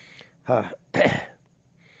ha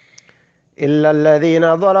illa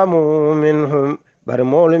alladhina zalamu minhum bari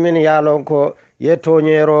moolu min yalon ko ye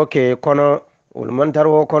toñero ke kono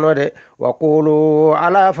wulmantaro kono de wa qulu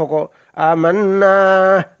ala foko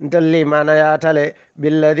amanna dalli mana yatale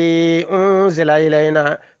billadhi unzila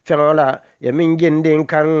ilayna feŋola ye min jindin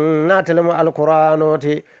kan natelemo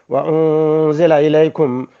alqur'anoti wa unzila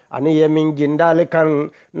ilaykum ani ye min jindali kan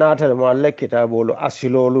natelemo alla kitabolu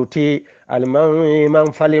asilolu ti alman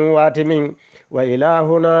falin wati min wa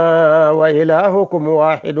ilahuna wa ilahukum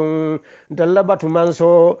wahidun dalla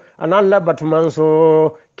batumanso analla batumanso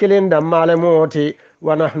kilin dammale moti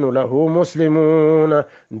wa nahnu lahu muslimuna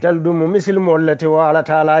daldum muslimolati wa ala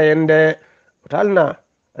taala yende talna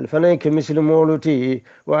alfanayke muslimoluti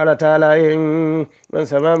wa ala taala yen man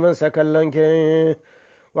sama man sakallanke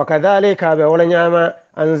wa kadhalika be wala nyama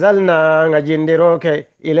anzalna ngajindiroke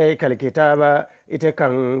ilayka alkitaba ite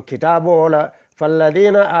kan kitabola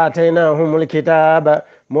falladhina atainahumul kitaba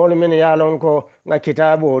mol min yalonko nga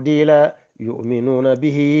kitabo dila yu'minuna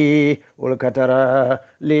bihi wal katara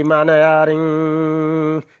limana yarin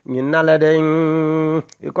nyinaladen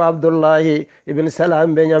iko Abdoulie ibn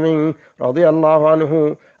Salam Benyamin radiyallahu anhu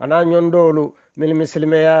ana nyondolu mil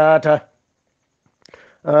muslimiyata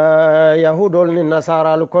yahudol ni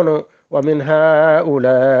nasara kono wa min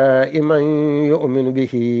haula'i man yu'minu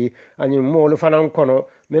bihi ani molu fanan kono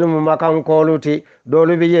min makan koluti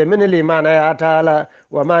dolu biye min limana ya taala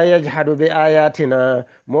wa ma yajhadu bi ayatina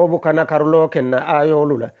mobu kana karlo kenna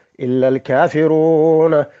ayolula illa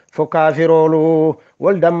alkafiruna fo kafirolu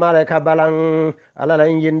wal dammale ka balan alala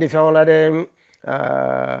yindi fawla de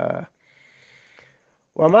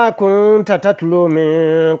وما كنت تتلو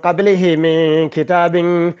من قبله من كتاب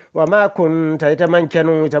وما كنت يتمكن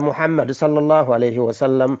محمد صلى الله عليه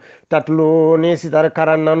وسلم تتلو نسيتر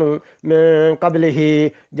كرنن من قبله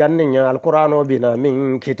جنن القرآن بنا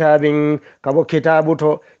من كتاب كبو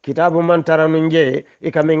كتابتو كتاب من ترننجي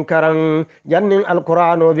إك من كرن جنن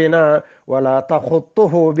القرآن بنا ولا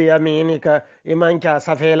تخطه بيمينك إمان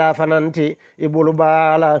كسفيلا فننتي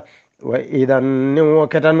إبولبالا وإذا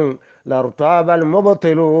نوكتن لارتاب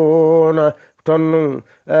المبطلون تنو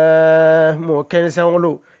موكين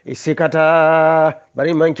سنولو إسكتا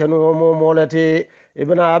بري من كانوا مولتي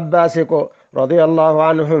ابن عباس رضي الله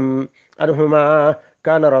عنهما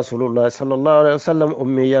كان رسول الله صلى الله عليه وسلم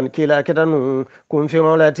أميا كلا كتنو كن في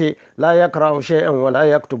مولتي لا يقرأ شيئا ولا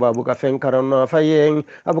يكتب أبوك فين كرنا فين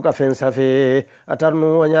أبوك فين سفي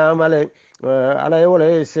أترنو ونعمل على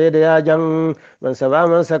يولي سيد يا جن من سبا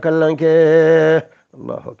من سكلنك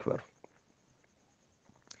الله أكبر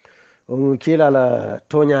كلا لا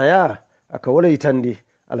تونيا يا أكولي تندي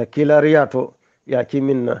على كلا رياتو يا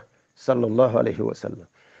كمنا صلى الله عليه وسلم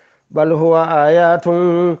بل هو آيات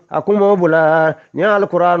أكمو بلا نيال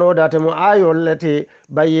القرآن داتم آيو التي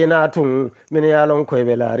بينات من يالون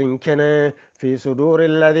كويبلارين كنه في صدور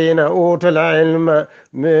الذين أوتوا العلم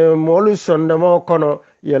مولي سندمو كنو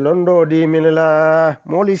يلندو دي من الله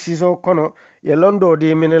مولي سيسو كنو يلندو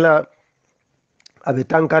دي من الله أبي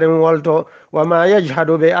تنكرم والتو وما يجحد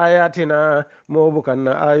بآياتنا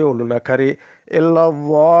موبكنا آيول نكري إلا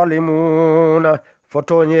الظالمون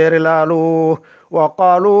فتونير لالو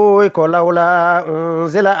وقالوا إكو لولا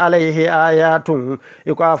أنزل عليه آيات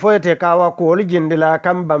إكو أفويت كاوا كول جندلا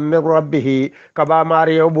كمبا من ربه كبا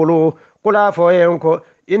ماريو بلو قل أفوينكو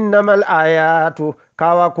إنما الآيات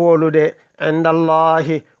كاوا كولو دي عند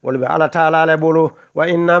الله ولبي على تعالى لبولو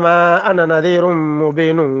وإنما أنا نذير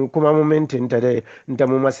مبين كما ممنتين تدي انت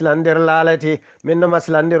ممسلندر لالتي من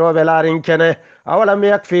مسلندر وبلارين كنه أولم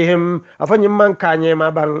يكفيهم أفنم من كان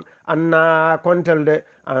يمبان أنا كنتل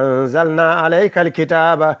أنزلنا عليك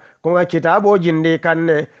الكتاب كما كتاب جندي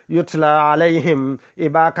كان يتلى عليهم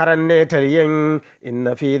إباكرن ترين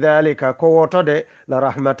إن في ذلك قوة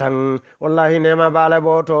لرحمة والله نما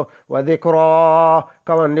بالبوتو وذكرى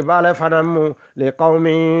kawandi bale fanammu li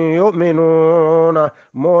qaumin yu'minuna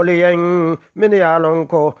moliyen min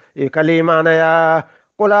yalonko e kalimana ya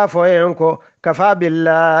kula foyenko kafa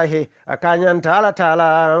billahi akanyanta ala taala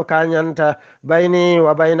kanyanta baini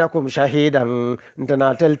wa bainakum shahidan ntana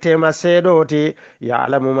teltema sedoti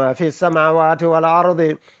ya'lamu ma fi samawati wal ardi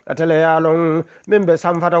atale yalon min be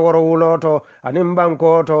samfata woro wuloto anin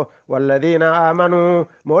bankoto walladhina amanu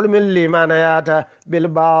mol min limana yata bil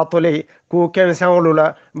batili ku kensanulula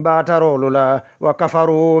batarolula wa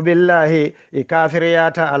kafaru billahi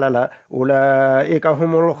ikafiriyata alala ulaika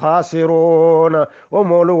humul khasirun wa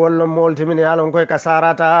molu wal multimin yalon koy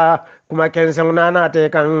kasarata kuma kensan nanate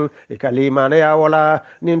kan ikalimana ya wala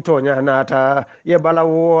nin tonya nata ye bala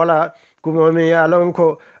wala kuma mi yalon ko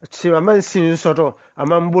siman sin soto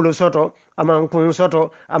aman bulu soto aman kun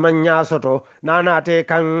soto aman nya soto nanate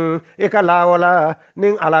kan ikala wala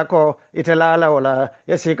nin alako itelala wala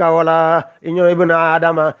yesika wala inyo ibn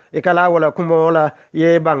adama ikala wala kumola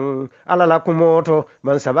ye bang alala kumoto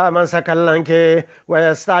man saba man sakallanke wa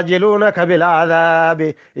yastajilunaka bil adhabi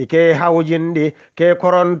ike hawjindi ke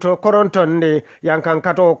korontonde yankan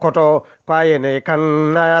kato koto kwayene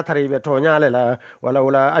kan na taribe to nyalela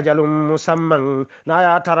wala ajalum musamman na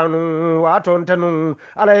ya taranu waton tanu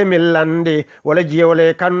alay millandi wala jiyole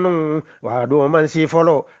kannu wa do man si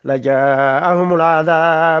folo la jaahumul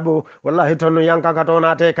adhabu wallahi tonu yanka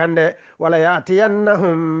katona te kande wala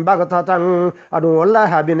yatiyannahum baghtatan adu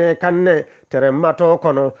wallahi habine kanne teremmato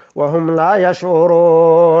kono wa hum la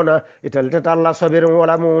yashuruna italtalla sabirun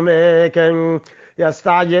wala mumeken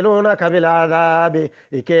yastajilunaka bil adhabi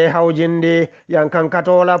ike hawjindi yankan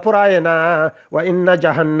katola purayna wa inna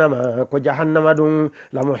jahannama ko jahannama dum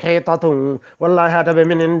la muhitatun wallahi hatabe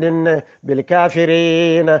min indinne bil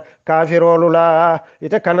kafirin kafirulula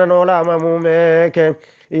ite kananola mamumeke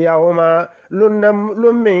yawma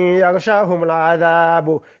lummi yaghshahum al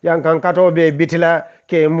adhabu yankan katobe bitila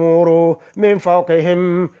ke muru min fawqihim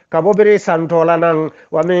kabobiri santolanan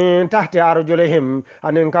wa min tahti arjulihim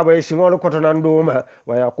anin kaboy singol kotonan duma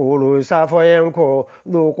wa yaqulu safoyenko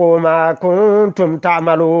duqu ma kuntum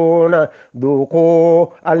ta'maluna duqu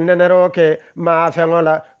alneneroke ma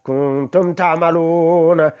fengola kuntum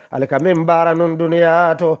ta'maluna alka min baranun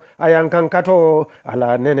duniyato ayankan kato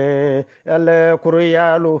ala nene alle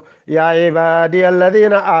kuriyalu ya ibadi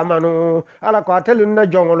alladhina amanu ala qatilun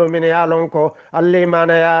jongolu min yalonko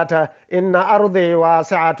allimana yata inna ardi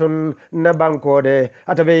wasi'atun nabankode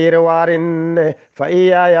atabeyire warin fa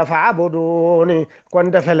iya fa'buduni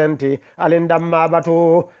konde felenti alindamma batu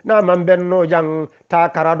na man benno jang ta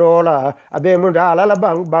karadola abe mu dalala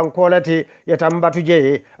bankolati yetambatu je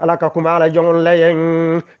alaka kuma ala jongon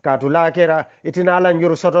leyen katulakira itina ala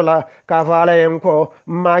njur sotola ka fala yen ko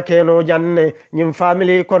makeno janne nyim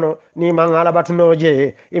family kono ni man ala batuno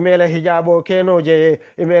je imela hijabo keno je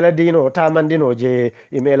imela dino tamandino je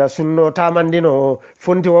imela sunno tamandino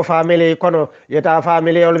funti wo family kono yeta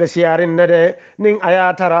family olbe siarin nede nin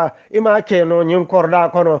ayatara ima keno nyin korda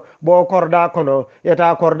kono bo korda kono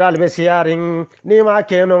yeta korda be siarin ni ma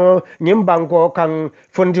keno nyim banko kan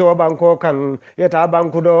funti wo banko kan yeta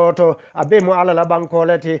banku doto abe mu ala la banko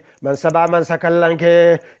lati man saba man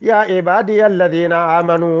sakallanke ya ibadi alladhina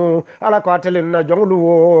amanu ala qatilna jonglu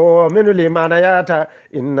minu limana yata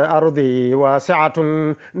inna ardi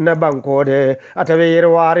wasi'atun nabankode atawir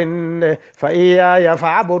warin fa iya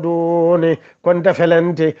fa'buduni konta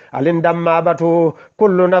felenti alindamma batu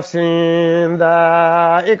kullu nafsin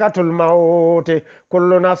dha'iqatul maut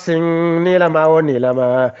kullu nafsin nilama wa nilama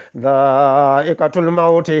dha'iqatul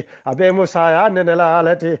maut abe musa ya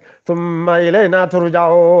nelalati thumma ilayna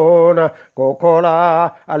turja'un kokola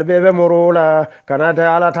albebe murula kanata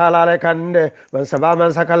ala taala kande man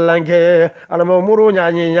sabaman sakallanke almamuru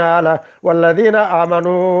nyani nyala walladhina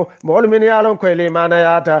amanu mu'min yalon ko limana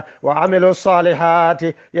yata wa amilu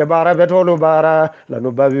salihati yabarabatu bara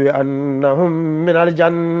lanubawi annahum min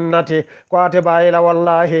aljannati kwate bayila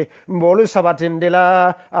wallahi mbolu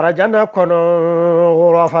sabatindila arajana kono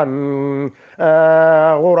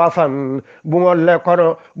ghurafan bungolle kono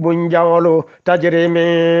bunjawlu tajri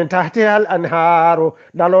min tahti al anharu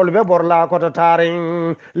dalol be borla ko to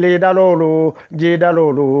tarin li dalolu ji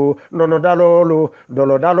dalolu nono dalolu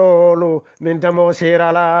dolo dalolu min tamo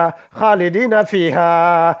sirala khalidina fiha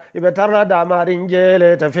ibetarra damarin jele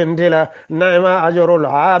tafindila naima ajrul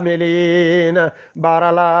amilin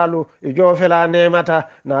baralalu ijofela nemata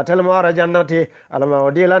natal mara jannati alma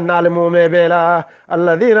wadila nal mume bela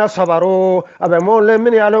alladhina sabaru abe mol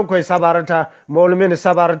min yalon koy sabarta mol min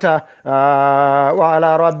sabarta wa ala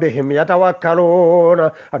rabbihim yatawakkaluna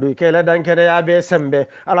adu kele dankene ya be sembe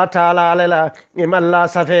ala taala alela imalla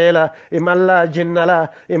safela imalla jinnala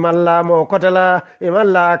imalla mo kotala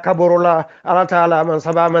imalla kaburula ala taala man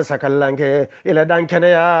sabama sakallanke ila dankene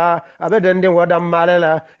ya abe dende wadam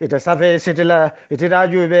malela ita safe sitila ita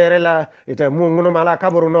daju berela ita mungunu mala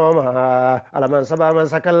kaburu noma ala man sabama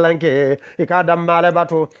sakallanke ika dam male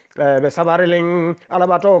batu be sabarling ala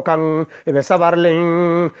bato kan be sabarling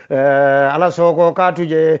ala soko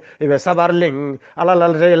katuje be sabarling ala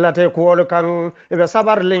late kuol kan be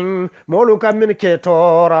sabarling molu kan min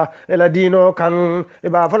ketora ela dino kan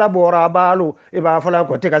ba fala bora balu ba fala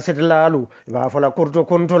ko tika sitlalu ba fala kurtu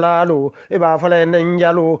kuntulalu ba fala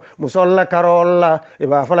nenjalu musalla karolla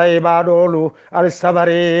ba fala ibadolu al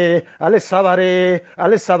sabari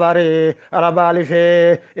ala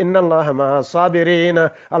balife inna allaha ma sabirina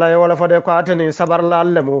ala wala fade ko atani sabar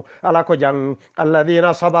lallemu ala ko jang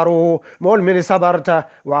alladhina sabaru mol min sabarta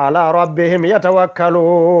wa ala rabbihim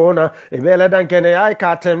yatawakkaluna ibele dankene ay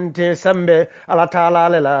katente sambe ala taala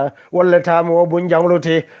lela walla tamo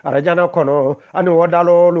bunjangluti arajana kono anu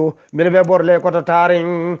wodalolu min be borle ko tarin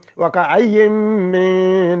waka ayyin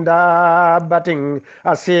min dabbatin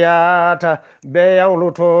asiyata be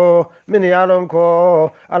yawluto min yalon ko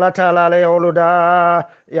ala taala le yawluda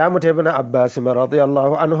ya mutibna abbas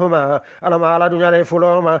radiyallahu anhuma alama ala dunya le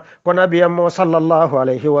fuloma ko nabiyam sallallahu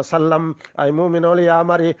alayhi wa sallam ay mu'minol ya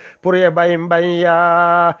mari pour ye bayim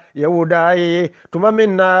bayya yawudai tuma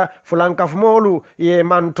minna fulan kafmolu ye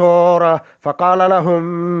mantora faqala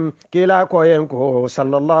lahum kila ko yenko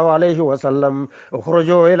sallallahu alayhi wa sallam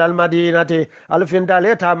ukhruju ila al madinati alfin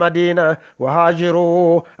daleta madina wa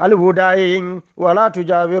hajiru al wudai wala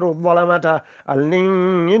tujawiru dhalamata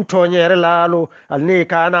alnin intonyere lalu alni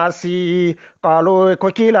kana si qalu ko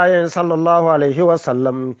kila yen sallallahu alayhi wa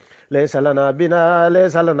sallam laysa lana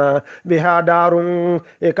biha darun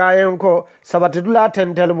ikayen ko sabati dula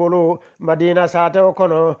tentel bulu madina sate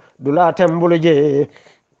kono dula tembulu je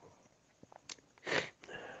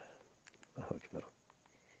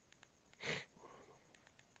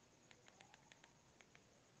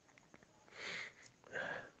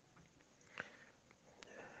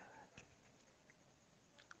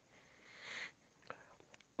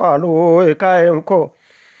qalu ikayen ko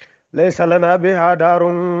laysa lana biha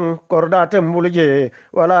darun korda tembuluje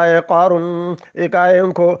wala yaqarun ikayen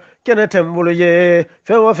ko kene tembuluje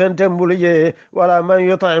fewo fen tembuluje wala man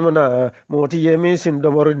yut'imuna moti yemin sin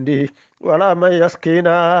domorindi wala man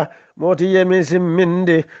yaskina moti yemin sin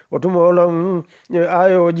mindi otumolon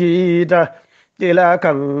ayoji ta ila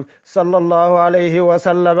kan sallallahu alayhi wa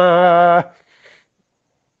sallama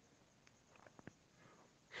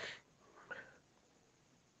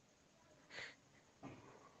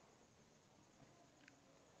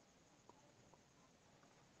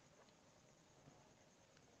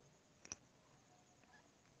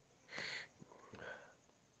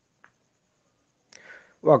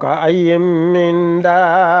waka ayyim min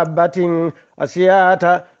dabbatin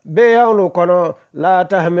asiyata be yawlu kono la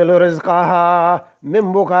tahmilu rizqaha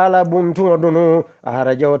min bukala buntu dunu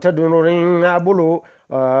harajawta dunurin abulu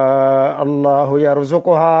allahu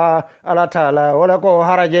yarzuquha ala taala wala ko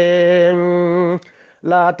haraje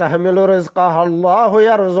la tahmilu rizqaha allahu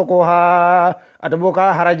yarzuquha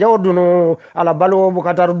atabuka harajaw dunu ala balwo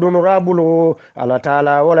bukatar dunu rabulu ala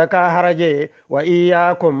taala wala ka haraje wa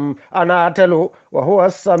iyyakum anatelu wa huwa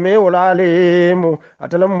as-sami'ul alim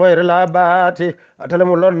atalam moyrla bati atalam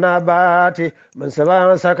lonna bati man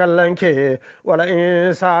saban sakallanke wala in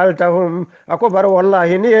sa'altahum akbar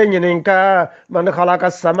wallahi ni yininka man khalaqa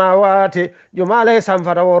as-samawati jumale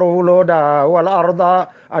samfara waruloda wal arda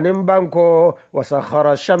anim banko wa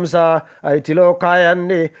sakhara ash-shamsa aytilo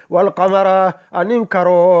kayandi wal qamara anin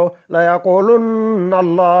karo la yaqulunna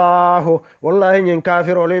allah wallahi nyin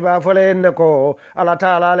kafiro liba falennako ala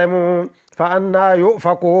taala lemu fa anna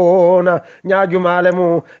yufakuna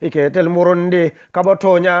nyajumalemu iketel murundi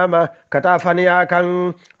kabato nyama katafaniya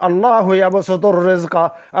kan allah yabsutur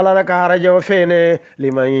rizqa ala laka harajo fene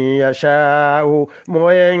liman yasha'u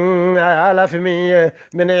moyen ala fimiye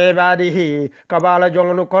min ibadihi kabala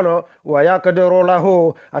jongnu kono wa yaqdiru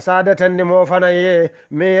lahu asadatan mo fanaye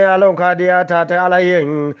me alon kadiyata ta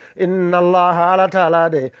alayen inna allah ala taala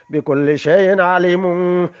de bi kulli shay'in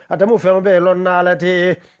alimun atamu fembe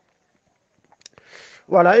lonnalati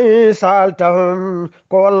wala in sa'altahum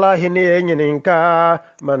ko wallahi ni yininka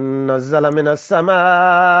man nazzala minas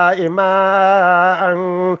samaa'i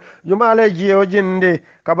ma'an jumale jiyo jindi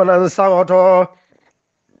kabanan sawoto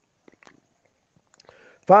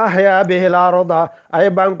فأحيا به الأرض أي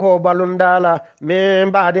بانكو بلندالا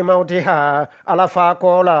من بعد موتها على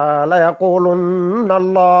فاقولا لا يقولن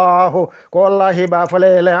الله والله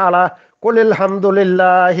بافليل على قل الحمد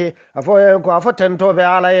لله أفوينكو أفتنتو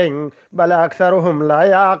بعليهم بل أكثرهم لا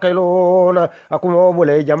يعقلون أكم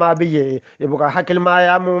بلي جمابي يبقى حكي ما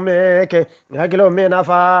ياموميك حكي من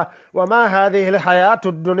أفا وما هذه الحياة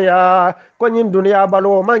الدنيا كن دنيا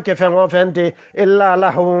بلو من كفن وفنتي إلا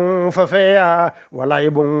لهم ففيا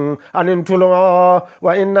ولعب أن انتلوا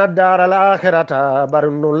وإن الدار الآخرة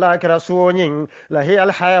برن الآخرة سونين لهي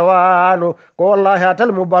الحيوان والله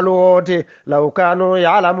أتلم بلوتي لو كانوا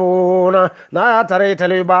يعلمون لا تريت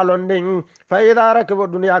لي بالون فإذا ركبوا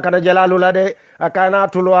الدنيا كان جلال لدي أكانا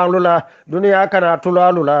تلوان للا دنيا كان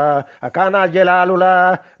تلوان للا أكانا جلال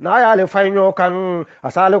للا نايا لفاينيو كان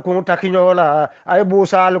أسالكم تكينيو لا أي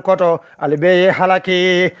بوسال كتو ألبي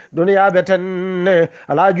حلقي دنيا بتن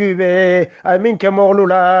على جيبي أي منك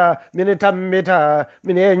مغلولا من تمتا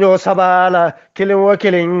من ينيو سبالا كلين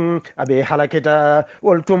وكلين أبي حلقتا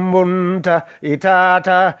والتنبنتا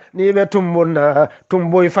إتاتا نيبه تنبنا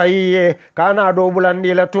تنبوي فايي كانا دو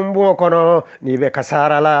بلندي لتنبو كنو نيبه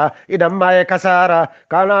كسارا لا إدام ماي كسارا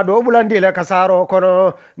كانا دو بلندي لكسارو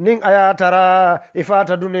كنو نين آياترا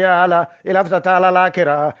إفات دنيا لا إلافتا تالا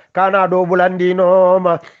لاكرا كانا دو بلندي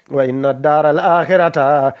نوم وإن الدار الآخرة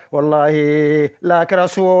والله لاكرا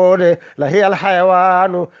سود لهي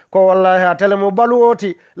الحيوان كو والله أتلم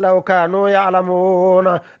بلوتي لو كانوا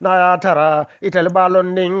يعلمون ناياترا إتلبالون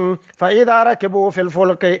نين فإذا ركبوا في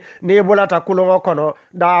الفلك نيبولا تكلوا كنو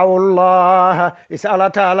دعوا الله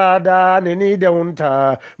إسأل تعالى دانني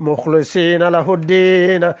دونتا مخلصين له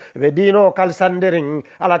الدين بدينو كالسندرين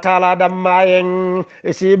على تعالى دمائن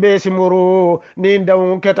إسيبه سمرو نين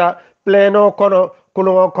دون كتا pleno kono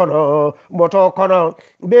kulo kono moto kono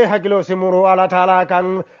be hagilo simuru ala taala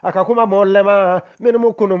kan akakuma mollema min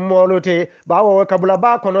mukunu moluti bawo kabula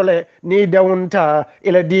ba kono le ni daunta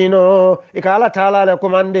ila dino ikala taala le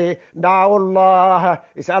kumande da'ullah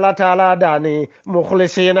isala taala dani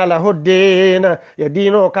mukhlisina lahu din ya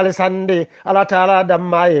dino kalisande ala taala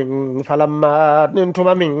dammayin falamma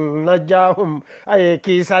nintuma min najahum ay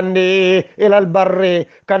kisande ila albarri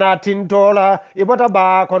kanatin tola ibota ba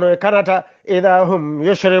kono kanata إذا هم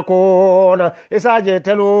يشركون إساجي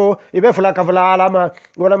تلو يبفلا كفلا علما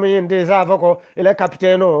ولا من يندي سافكو إلى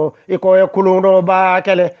كابتنو إكو يكولونو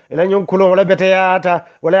باكله إلى ينكولون لبتياتا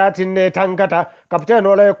ولا يتني تنكتا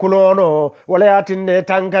كابتنو لا يكولونو ولا يتني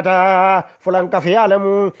تنكتا فلان كفي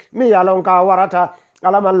علمو مي علم كاورتا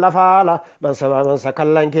علم اللفالا من سبا من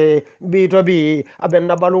سكالانكي بيتو بي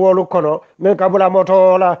أبن بلوولو كنو من كابولا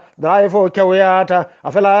موتولا درايفو كوياتا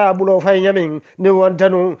أفلا بلو فاينيامين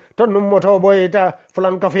نيوانتنو تنو موتو بويتا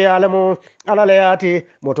فلان كفي علمو على لياتي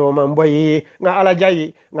موتو من بوي نا على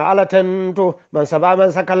جاي نا على تنتو من سبا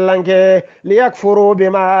من سكالانكي ليكفروا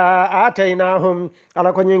بما آتيناهم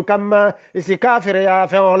على كنين كما إسي كافر يا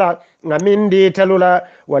فولا نا من دي تلولا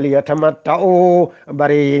وليتمتعوا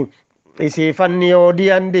بري isi fanniyo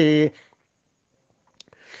diyandi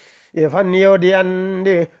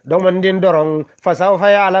domandin dorong fasawfa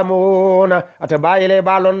ya'lamuna atabayile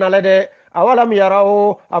balon nalade awalam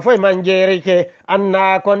yaraw afoy manjerike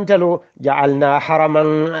anna kontelu ja'alna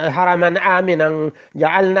haraman aminan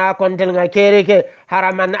ja'alna kontel nga kerike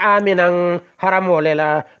haraman aminan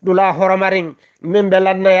haramolela dula horamarin min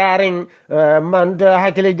belanna yarin man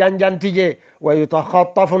hakili janjantije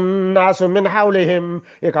ويتخطف الناس من حولهم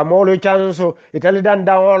يكمولو چانسو يتلدان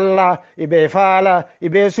داولا يبي فالا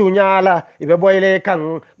يبي سونيالا يبي بويلي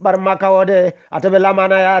كان برمكا ودي أتبه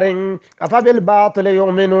لمانا يارين أفا بالباطل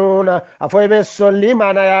يؤمنون أفا يبي سولي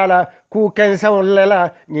مانا يالا ku kensaun lela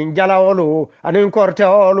ninjala olu anin korte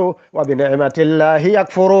olu wa bi ni'matillahi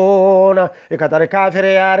yakfuruna ikatare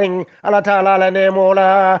kafire yarin ala taala la nemola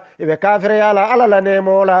ibe kafire ala la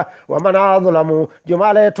nemola wa man azlamu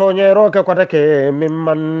jumale tonyero ke kotake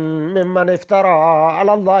mimman iftara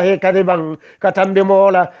ala allahi kadiban katambi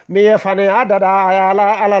mola mi fani adada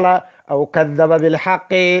ala أو كذب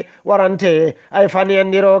بالحق ورنتي أي فاني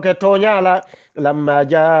أنديروك تونيالا لما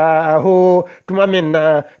جاءه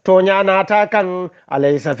تمامنا تونيانا تاكن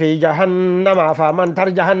أليس في جهنم فمن تر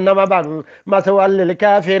جهنم بان مثوى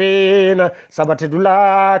للكافرين سبت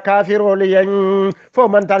دولا كافر لين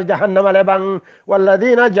فمن تر جهنم لبان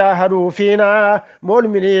والذين جاهدوا فينا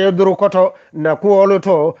مؤمن يدركتو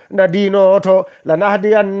نقولتو ندينوتو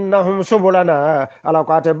لنهدينهم سبلنا على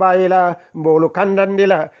قاتبايلا بولو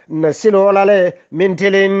كندندلا silola le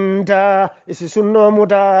mintilinta isi sunno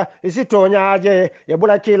muta isi tonya je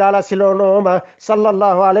yebula kilala silonoma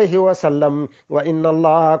sallallahu alaihi wasallam wa inna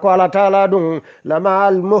Allah qala ta'ala dun lama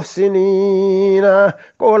al muhsinina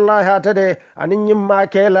ko wallahi atade anin yimma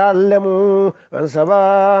kelallemu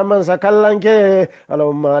man sakallanke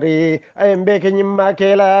alomari ayembe ke yimma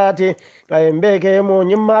kelati ayembe ke mo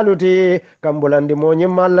yimmaluti kambulandi mo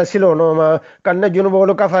yimmalla silonoma kanna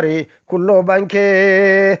junubolu kafari kullo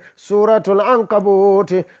banke suratul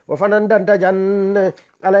ankabut wa fanandanta janne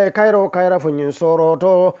alay kayro kayra funyin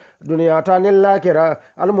soroto duniya tanil lakira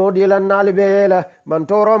almodilan nalibela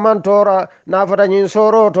mantora nafata nyin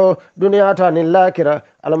soroto duniya tanil lakira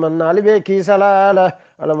alaman nalibe kisalala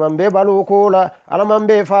alaman be balukula alaman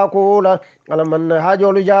be fakula alaman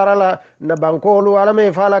hajolu jarala na bankolu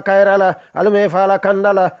alame fala kayrala alame fala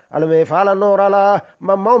kandala alame fala norala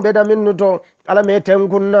mamma be da minnuto alame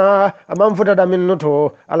tenkunna amman futa da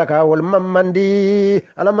minnuto alaka wal mammandi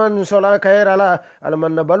alaman sola kayrala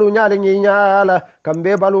alaman na balu nyali nyala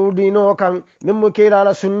kambe balu dino kan mimmu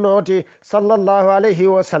kilala sunnoti sallallahu alaihi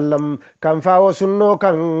wasallam kan fawo sunno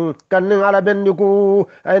kan ala bendiku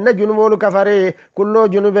ay na junubolu kafare kullo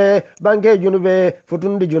junube banke junube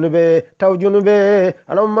futundi junube taw junube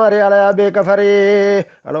alomare ala be kafare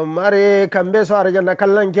alomare kambe so arjanna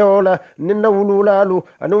kallankeola ninna wululalu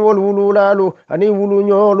anu wol wululalu ani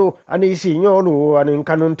wulunyolu ani sinyolu ani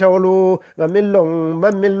kanun tewlu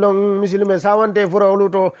mamillon muslime sawante furawlu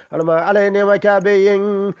to alma alayne makabe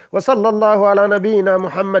yen wa sallallahu ala nabina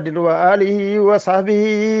muhammadin wa alihi wa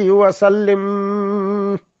sahbihi wa sallim